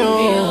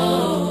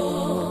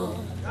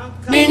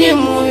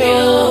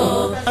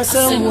minimuyo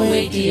Asem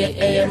wedi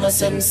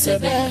Asem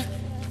Sebe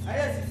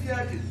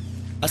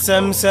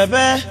Asem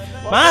Sebe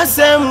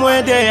Masem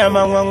wedi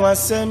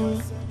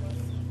Asem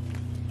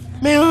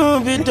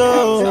Miubito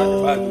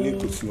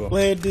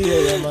wedi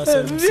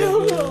Asem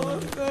Sebe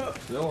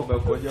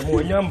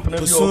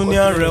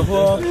Usunya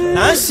reho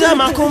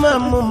Asem akuma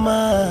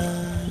muma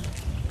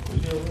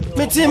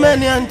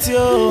Mitimeni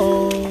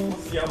antio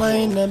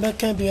Why never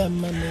can be a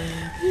man?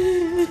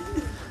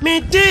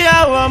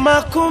 Mitia wa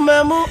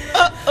makumemu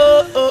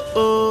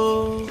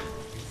oh.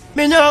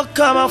 Minyo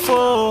kama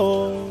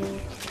fo.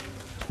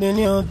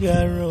 Ninyo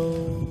biaro.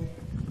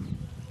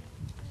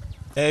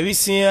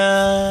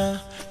 Evisia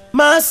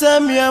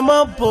Masem ya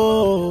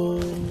mopo.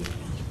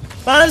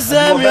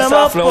 Masem ya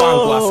mopo.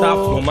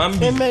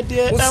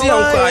 Usi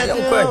yanko.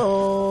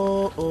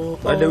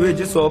 By the way,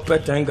 just so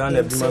pet and gun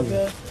every month.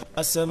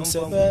 Asem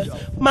Sebe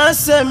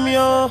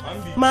Masemyo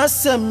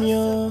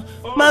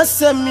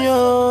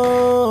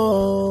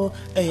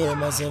Eye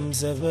Masem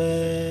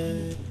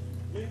Sebe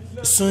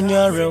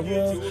Sunya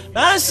rewo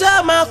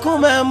Asha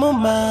makume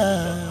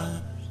muma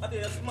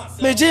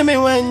Mejimi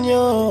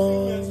wenyo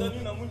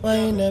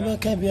Why never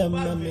can be a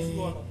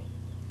mame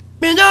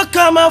Minyo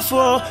kama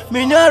fo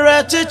Minyo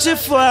rechichi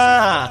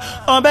fwa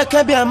Obe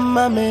can be a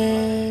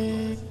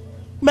mame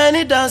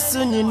Many dance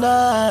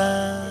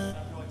sunyina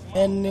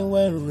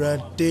Anywhere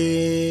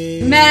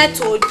ready.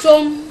 Meto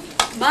jom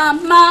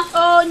mama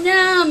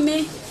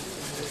onyami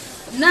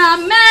na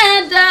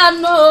meda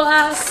no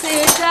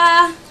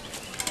asida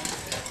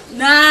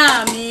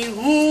na mi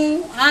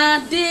hu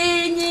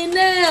adinyi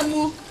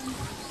nemu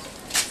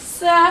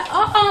sa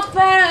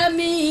opa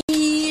mi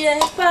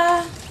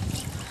epa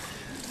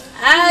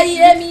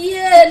aye mi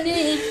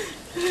eni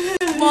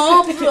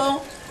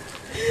mopro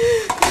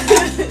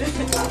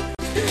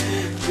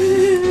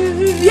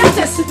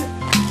yes.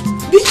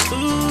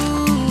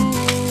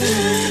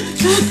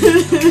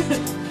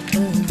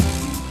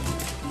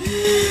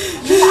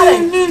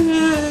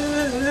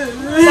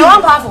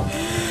 Sawan bafo.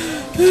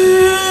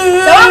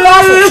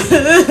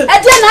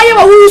 Ede na ye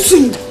wa wusu.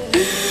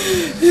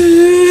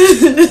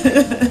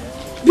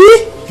 Bi.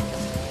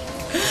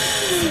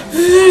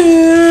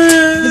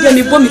 Bi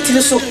mi bo mi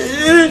tiri so.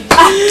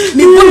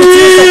 Mi bo mi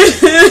tiri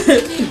so.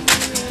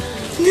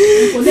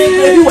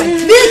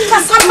 Bi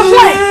kasa ko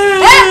boy.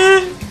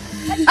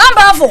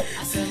 Ambafo.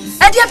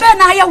 Ede be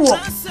na ye wo.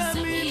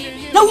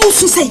 Na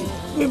wusu sei.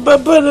 Mi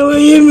papa na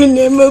we mi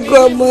ne me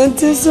go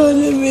amante so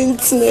ne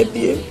mintina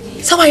bie.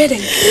 Sawa ye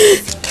den.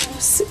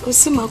 O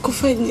se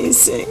makofa ni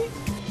sei.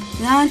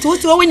 Na nti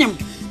wo wenyam.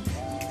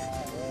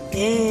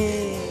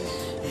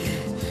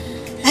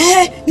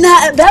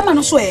 Na da ma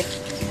no so e.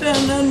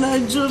 Na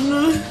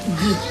jono.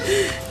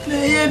 Na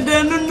ye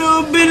danu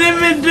no bele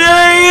me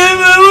dai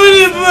ma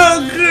wuli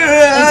bakra.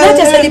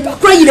 Zate se lipa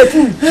kwa yile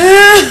pu.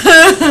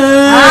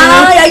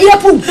 Ya yile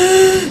pu.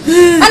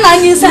 Ana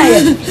nyi sa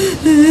ye.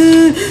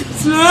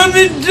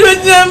 Swami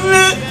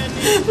donyame.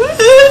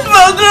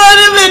 Bakra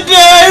ni me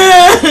dai.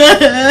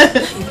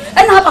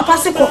 Ana papa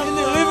se ko.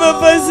 Mi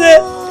papa se.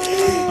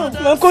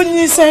 Mako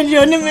nyi sa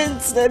ndio ni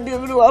mentina bi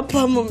obi wa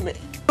pamu me.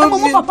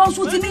 Mama papa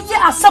so ti mi ye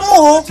asam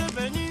o.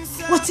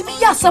 Wo ti mi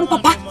ye asam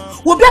papa.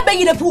 Wo bia be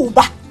yile pu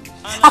ba.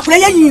 Akura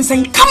ya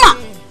yinsen kama.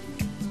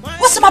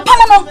 Wo se papa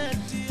no.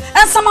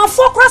 Ensama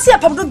fo krasi e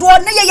pam dodo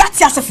na ye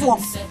yati asefo.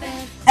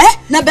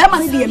 Na be ma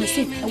ne de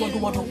yemesi e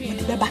wodo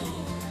de beba.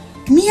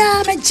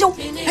 Mia mejew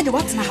e de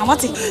watna ha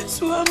wate.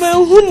 So ma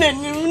hu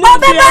nanim na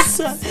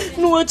biasa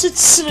no wo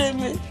chichire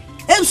me.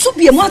 Ensu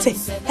bie mo ate.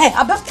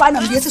 Abefa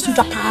na me yesi su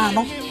dwapa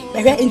no.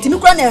 Be hwe entimi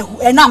kura na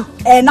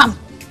enam.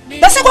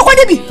 Be se kokko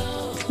de bi.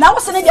 Na wo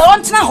se ne de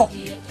won tena ho.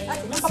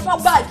 Papa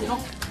bag no.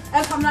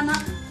 E fam na.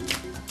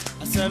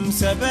 Asem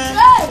Sebe.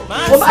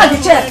 O ba di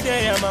che.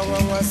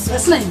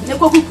 Listen, ne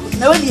koku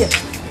na we die.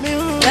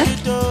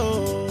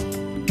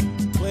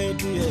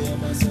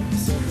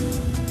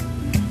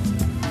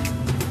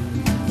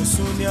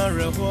 Usunya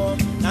reho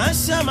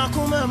Asha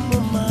makuma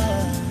muma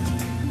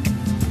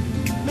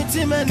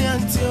Mitimeni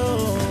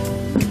antio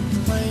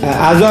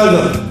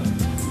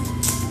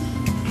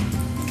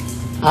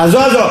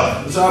Azozo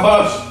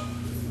Sabas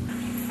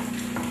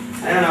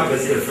Ayana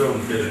basi film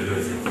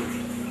fele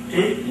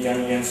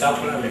Yan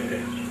sapula mete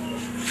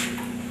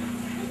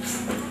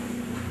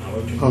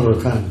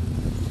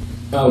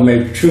Akan me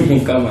tru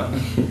kama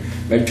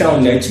me twa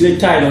on actually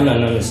tie no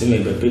na se me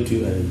be petu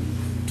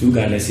 2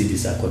 Ghana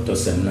cedis akoto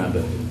sem na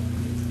be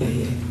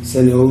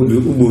sene o du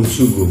ubo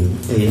sugo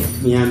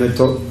mi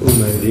ameto o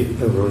mari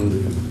evrondo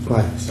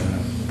kwa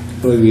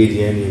we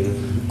really any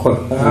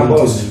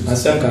boss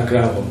Asem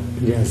kakra ho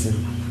yes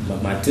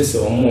but my tese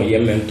omo ye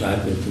mental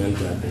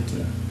advertisement na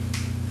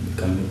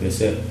kan be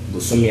say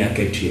bosomi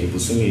aketwe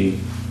bosomi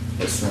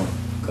eso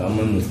ka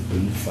ma mu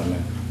fana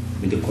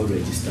with the call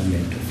register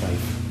mental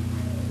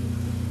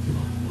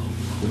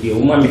 5 the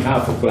woman me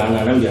have for plan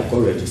and am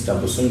call register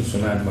bosomi so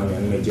na adman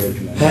and me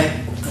judgment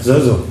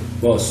zozo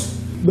boss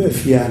be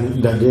fia no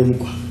dadem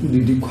kwa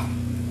didi kwa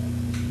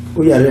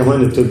o yare ho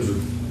ne todru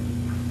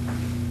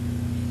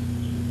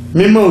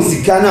mema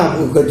usika na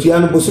okatua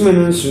no bosomi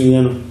no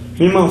nsuye no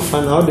mema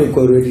fana o de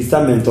call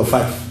register mental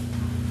 5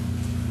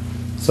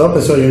 so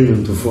person you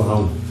know to for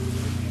how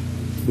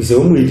we say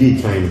omo di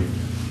time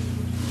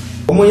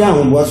omo ya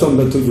ho bo so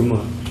mbeto dwuma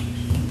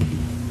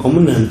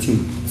omo nantim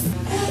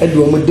edi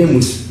omo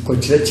demus ko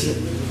kirechire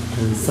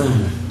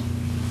ansana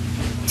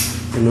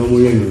eno omo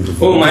ya know to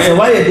oh my so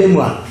why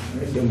demu a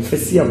dem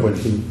fesi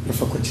abontin e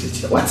fa ko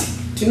kirechire what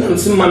tinam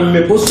sim man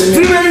me boss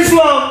free man so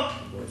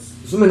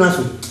so me na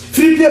so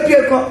free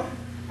pie ko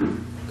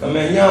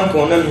kamenya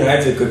mpo na me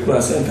haje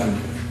kakura senka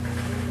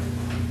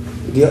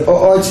de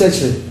o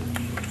kirechire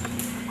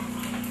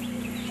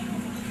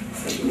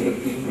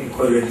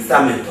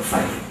registerment of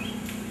 5.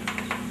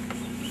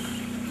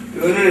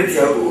 You know that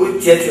you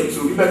are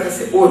to be back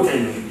as a old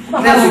time.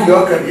 Now you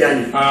go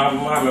Kabiani.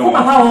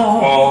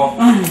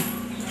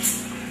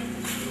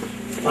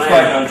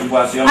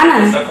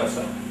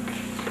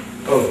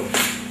 Oh,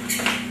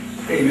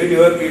 hey, you do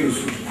what you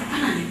should.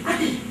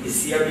 You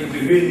see, I will be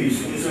really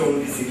soon. So,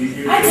 this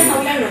is I don't know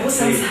where I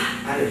was. I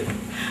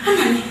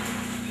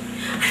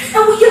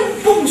know you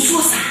boom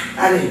so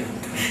sad.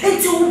 And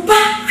to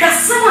back,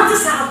 someone to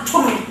say,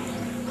 Tommy.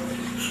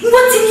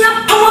 What's in your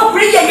power?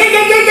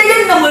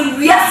 No one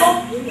we are so.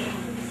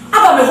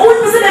 About the whole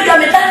person of your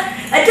meta,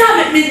 a damn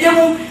it, me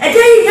demo, a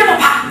day never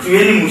packed. You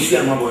any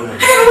Muslim, my boy.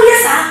 Oh,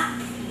 yes, sir.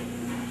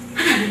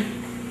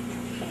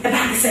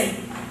 About the same.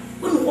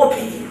 Wouldn't walk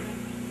in.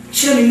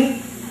 Show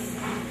me.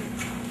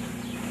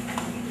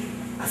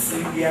 I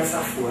see the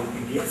answer for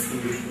the answer.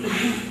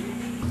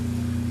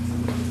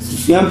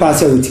 You am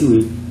pass out to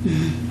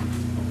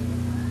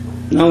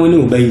now we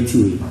know by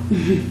you.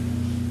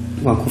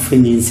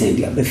 Wakufanya inside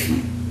ya befi.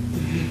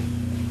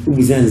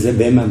 Ubizanze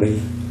bema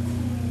benya.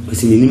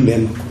 Osimini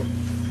bema.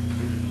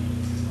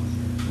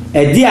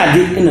 Edi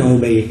adi na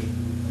obeye.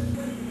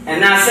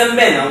 Na Asem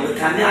be na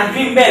obeka na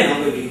adwin be na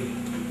obebe.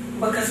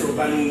 Baka se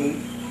obanu.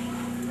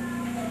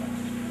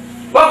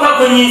 Baka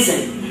konyinse.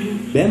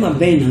 Bema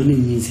be na oni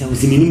nyinse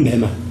osimini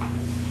bema.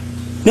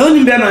 Na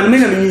oni bema na me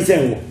na nyinse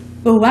wo.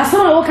 Oh, wasa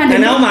wo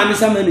kan na o ma mi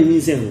sama na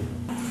nyinse wo.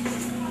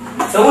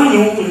 So when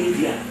you open it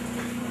here.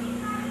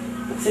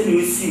 Say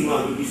you see more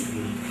of this.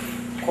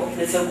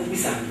 Let's go be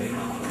something.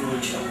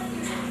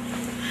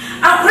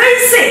 I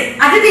say,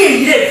 I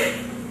didn't live.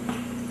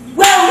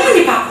 Well,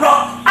 we I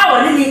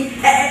want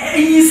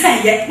any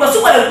say yet. Was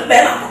well,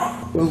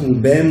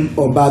 Bem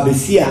or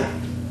Babesia.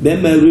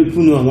 Bem, my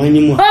repuno,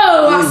 one more.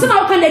 Oh, I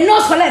saw can the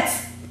nose for let.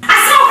 I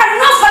saw can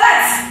nose for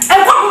let.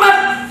 And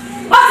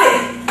what it?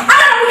 I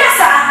don't know, yes,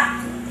 sir.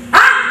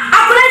 I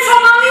couldn't show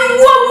mommy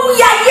what we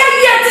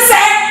are to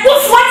say.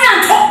 What's one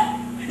young talk?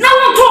 No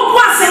one told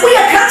once that we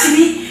are catching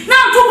me.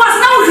 Now, to us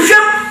now, you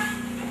show.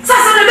 So,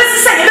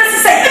 let's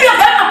say, if you're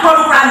going to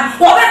program,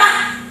 whatever.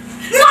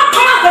 Not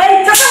come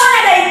away, just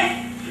one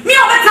day. Me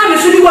all that time,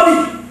 should you be?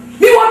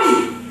 Me will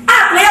be.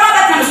 Ah, play all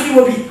that time, should you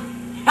be?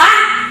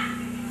 Ah,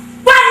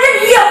 1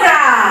 year,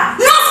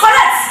 no for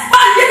that.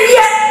 1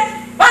 year.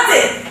 What's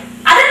it?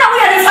 I didn't know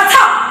we had a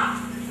fatal.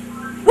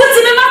 What's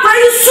in my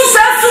brain? So,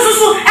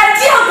 and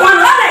dear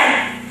one,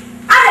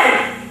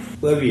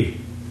 where we?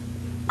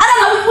 I don't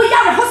know, we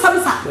have a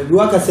hospital. You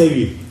want to say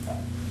we?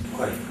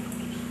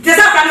 Just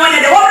up and one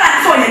of the water.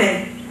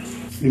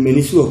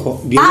 Rimeni su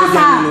oko de no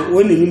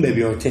woni ni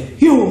baby ote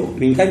yo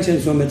rin kan chen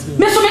so metre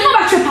me so me no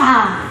ba chepa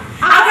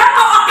aga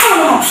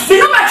no me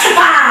no ba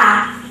chepa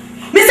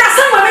Mr.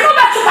 Asem me no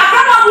ba chepa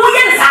ka no wo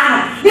ye nsa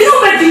no me no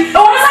ba di e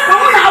won sa ka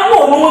mo na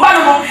wo mo ba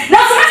no na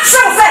so me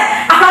tell say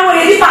aka wo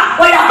ye nipa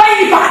wo ya ba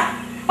nipa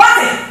what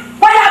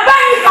wo ya ba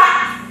nipa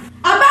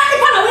aba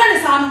nipa na wo ye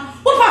nsa no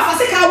wo pa fa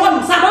se ka wo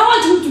no sa ba wo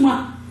ju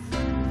tuma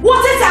wo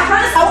se ta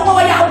ka sa wo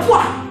ya wo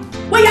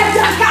wo ya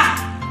jaka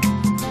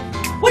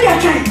wo ya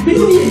try me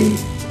no ye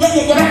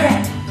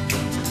yeah.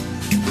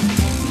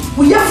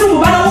 We have to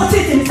move on what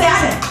it and say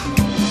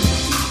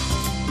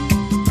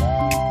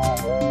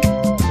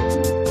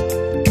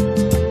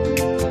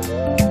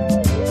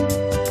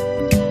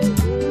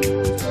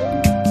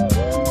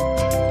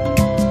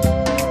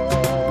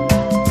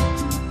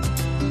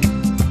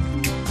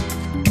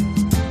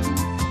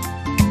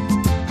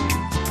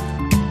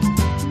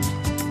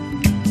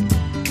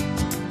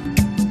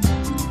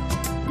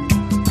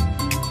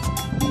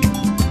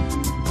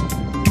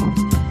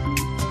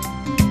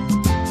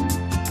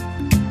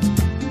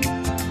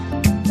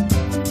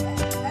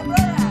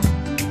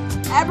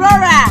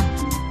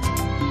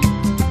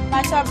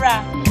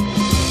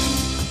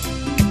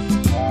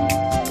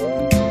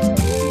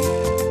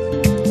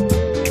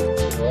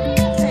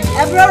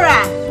Aurora.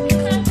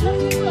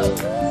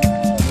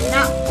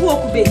 Now, who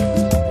could be?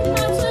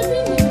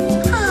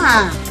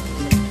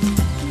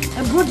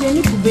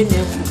 Jenny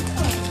Kubene.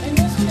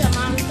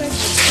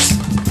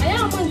 I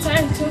am on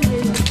time to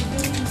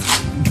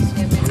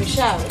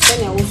Michelle, then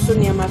I also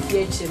near my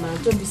future, man,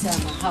 to be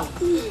some how.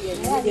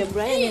 Yeah,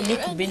 Brian and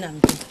Nick Benham.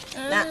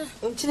 Now,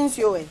 I'm chilling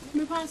for you.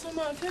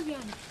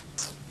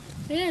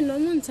 Yeah, no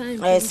one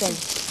time. I said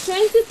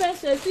 20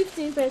 pesos,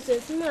 15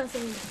 pesos, no,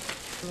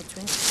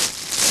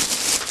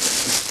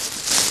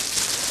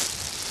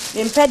 20.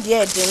 In pet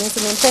yet, Jenny,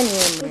 in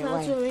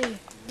penny.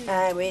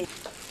 I wait.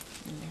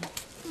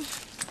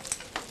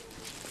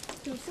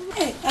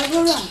 Hey,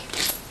 Aurora.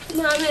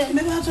 No,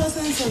 maybe I just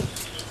say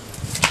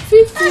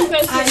 15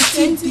 pesos,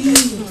 20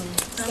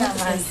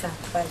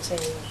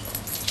 pesos.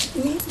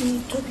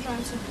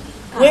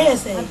 Where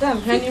is it?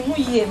 Madam, honey, who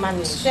ye,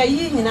 man? Shall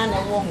ye in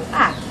an woman?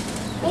 Ah,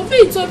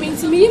 Obi to me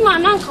to me,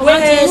 man, uncle.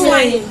 Where is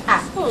it?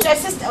 Ah,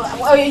 sister,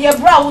 your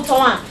brow to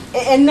one,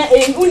 and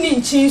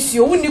unin cheese,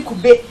 you wouldn't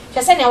could be.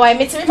 Just anyway, I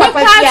met me, Papa,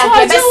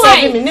 I best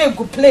him in a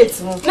good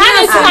plate. Now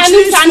it's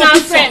my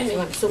friend.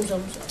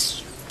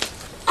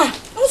 Ah,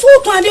 I'm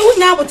so glad you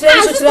now, but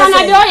I'm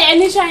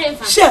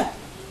sure.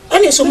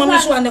 And it's someone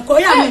who's one the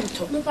Koya.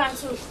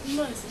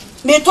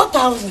 Me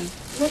 2,000.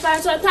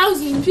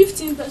 1,000,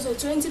 15 pesos,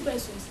 20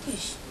 pesos.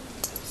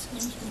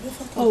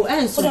 Oh,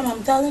 and so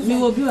I'm telling me,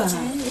 will be a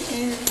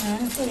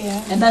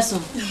and that's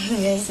all.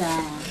 Yes,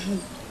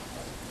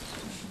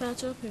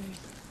 that's okay.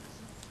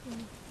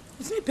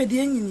 It's me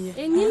pediing.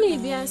 And you may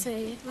be, I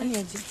say,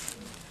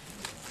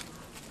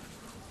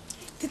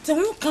 it's a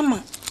new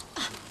come.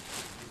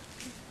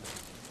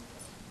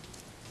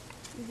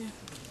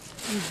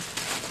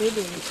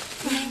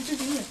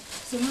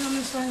 So,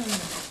 I'm fine.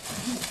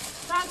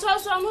 That's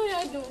also I'm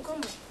doing. Come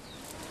on.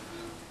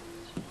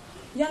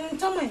 Young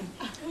Tommy.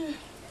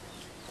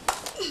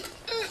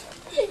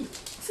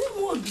 See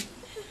more.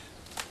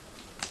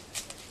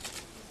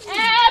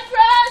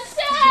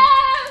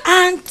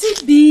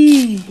 Auntie B.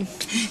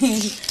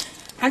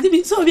 Auntie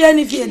B. So be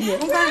any fear, dear.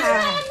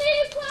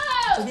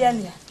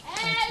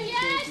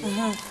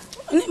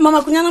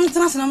 Mama kunyana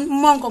mtana sana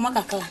mwango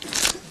makakala.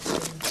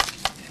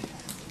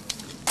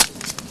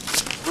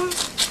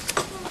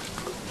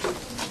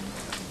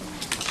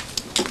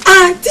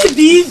 Auntie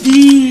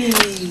Bibi.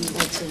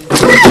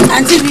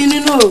 Auntie Bibi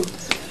no.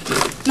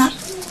 Na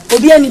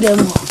obi ani dem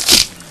ho.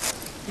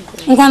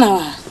 Ngwana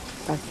wa.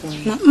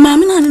 Na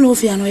mama na no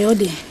ofia no ye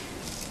de.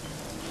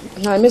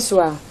 Na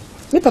meswa.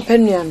 Me papa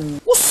nua no.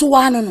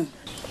 Usuwa no no.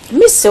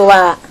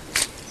 Meswa.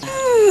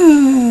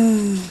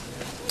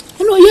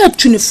 No ye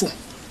tunifo.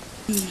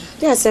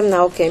 Ya Asem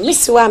na okay.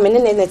 Meswa me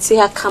ne na ti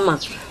ha kama.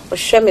 O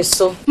hwe me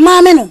so.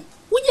 Mama no.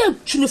 Wonya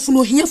tunifo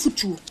no hia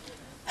futuo.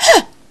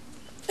 He.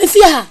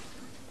 Efia ha.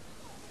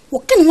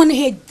 What can one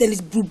head tell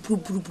is blue.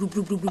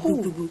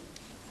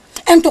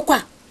 And to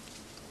qua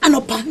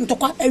Anopa, and to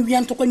qua every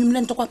and to qua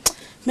you to qua.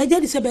 My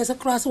daddy said, as a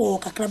cross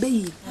walk, a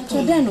crabby.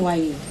 So then why?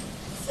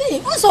 See,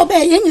 what's so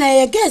bad?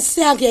 I guess,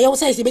 say, I was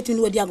saying,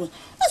 between what Diagro.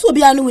 That's what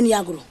be a new in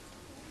Diagro.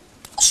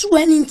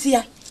 Swan in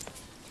tear.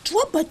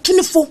 Drop a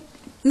tuniform,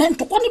 none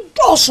to one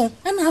dawson,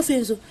 and half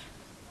so.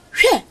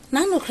 Here,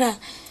 none of cry.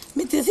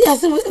 Mrs.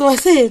 As I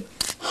say,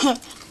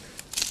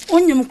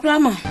 on your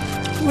grammar,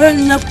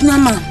 when not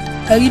Nama.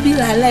 I be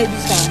like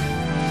this.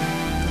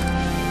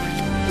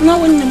 No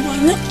one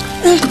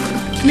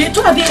me to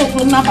a day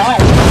from now.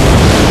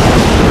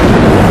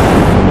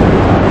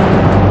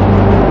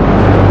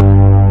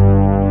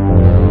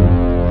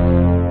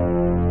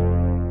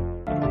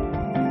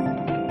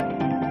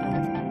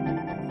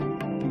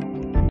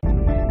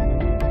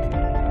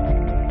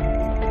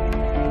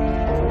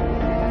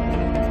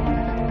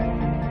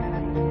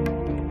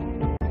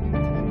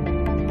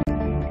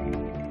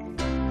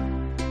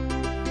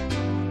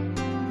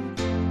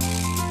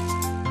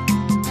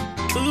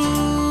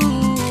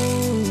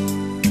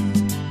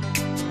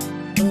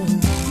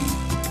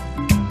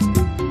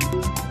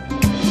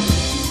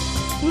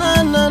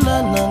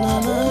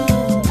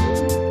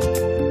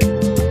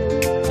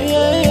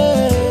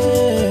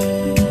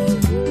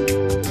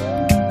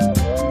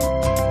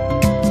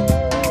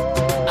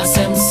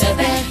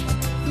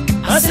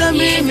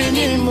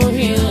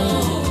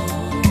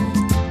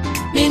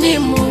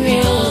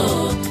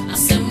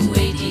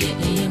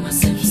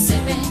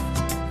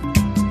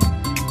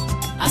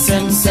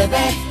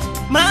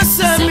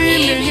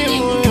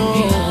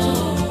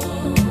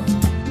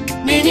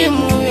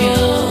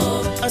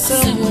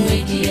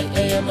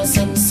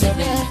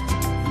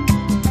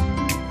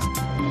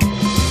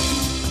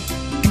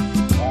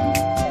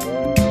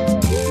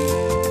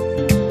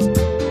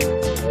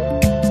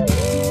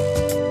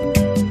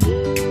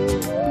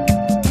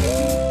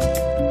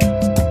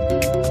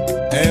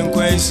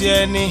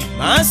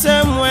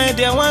 Asem we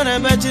de wana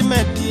beji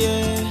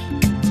medie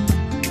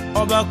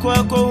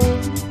Obakwako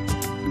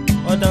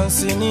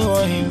Odansini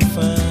wa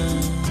himfa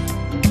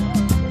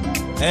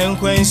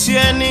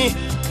Enkwensieni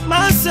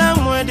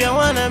Masem we de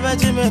wana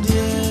beji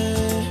medie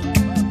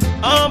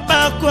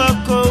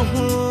Obakwako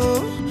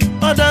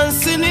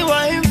Odansini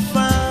wa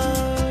himfa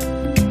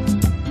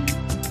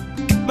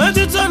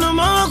Majutano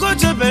mawako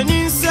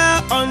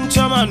chepenisa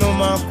Onchama no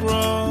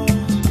makro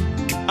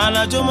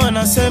Anajomo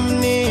na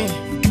semni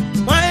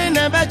why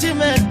never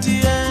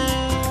jimeti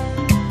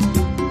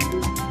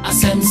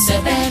Asem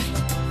Sebe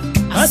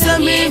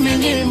Asem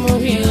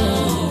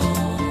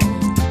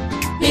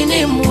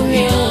mini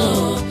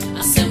muhio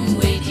Asem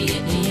wedi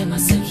eyem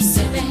Asem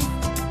Sebe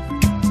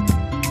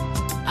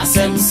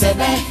Asem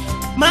Sebe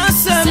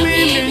Masem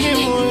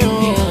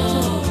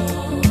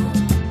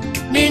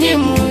mini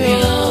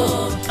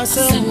muhio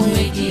Asem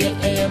wedi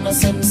eyem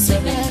Asem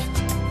Sebe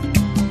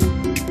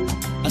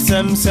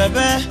Asem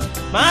Sebe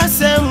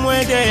Masem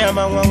wedi eyem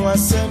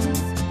Asem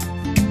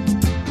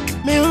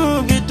mi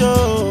ubito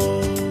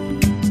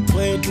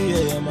wedi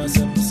eyem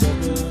Asem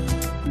Sebe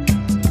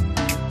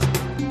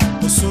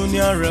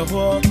Musunya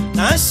reho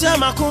na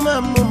shama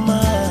kuma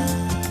muma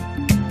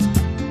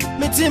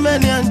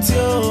mitimeni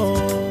antio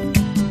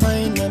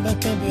waina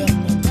bakabia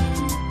mama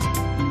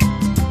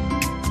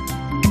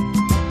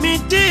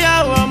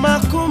mitia wa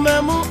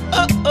makume mu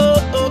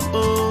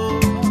oh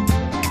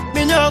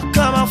minyo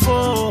kama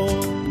fo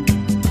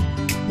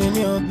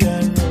minyo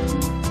biaro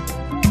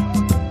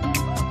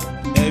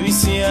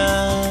evisia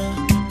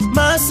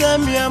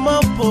masem ya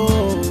mopo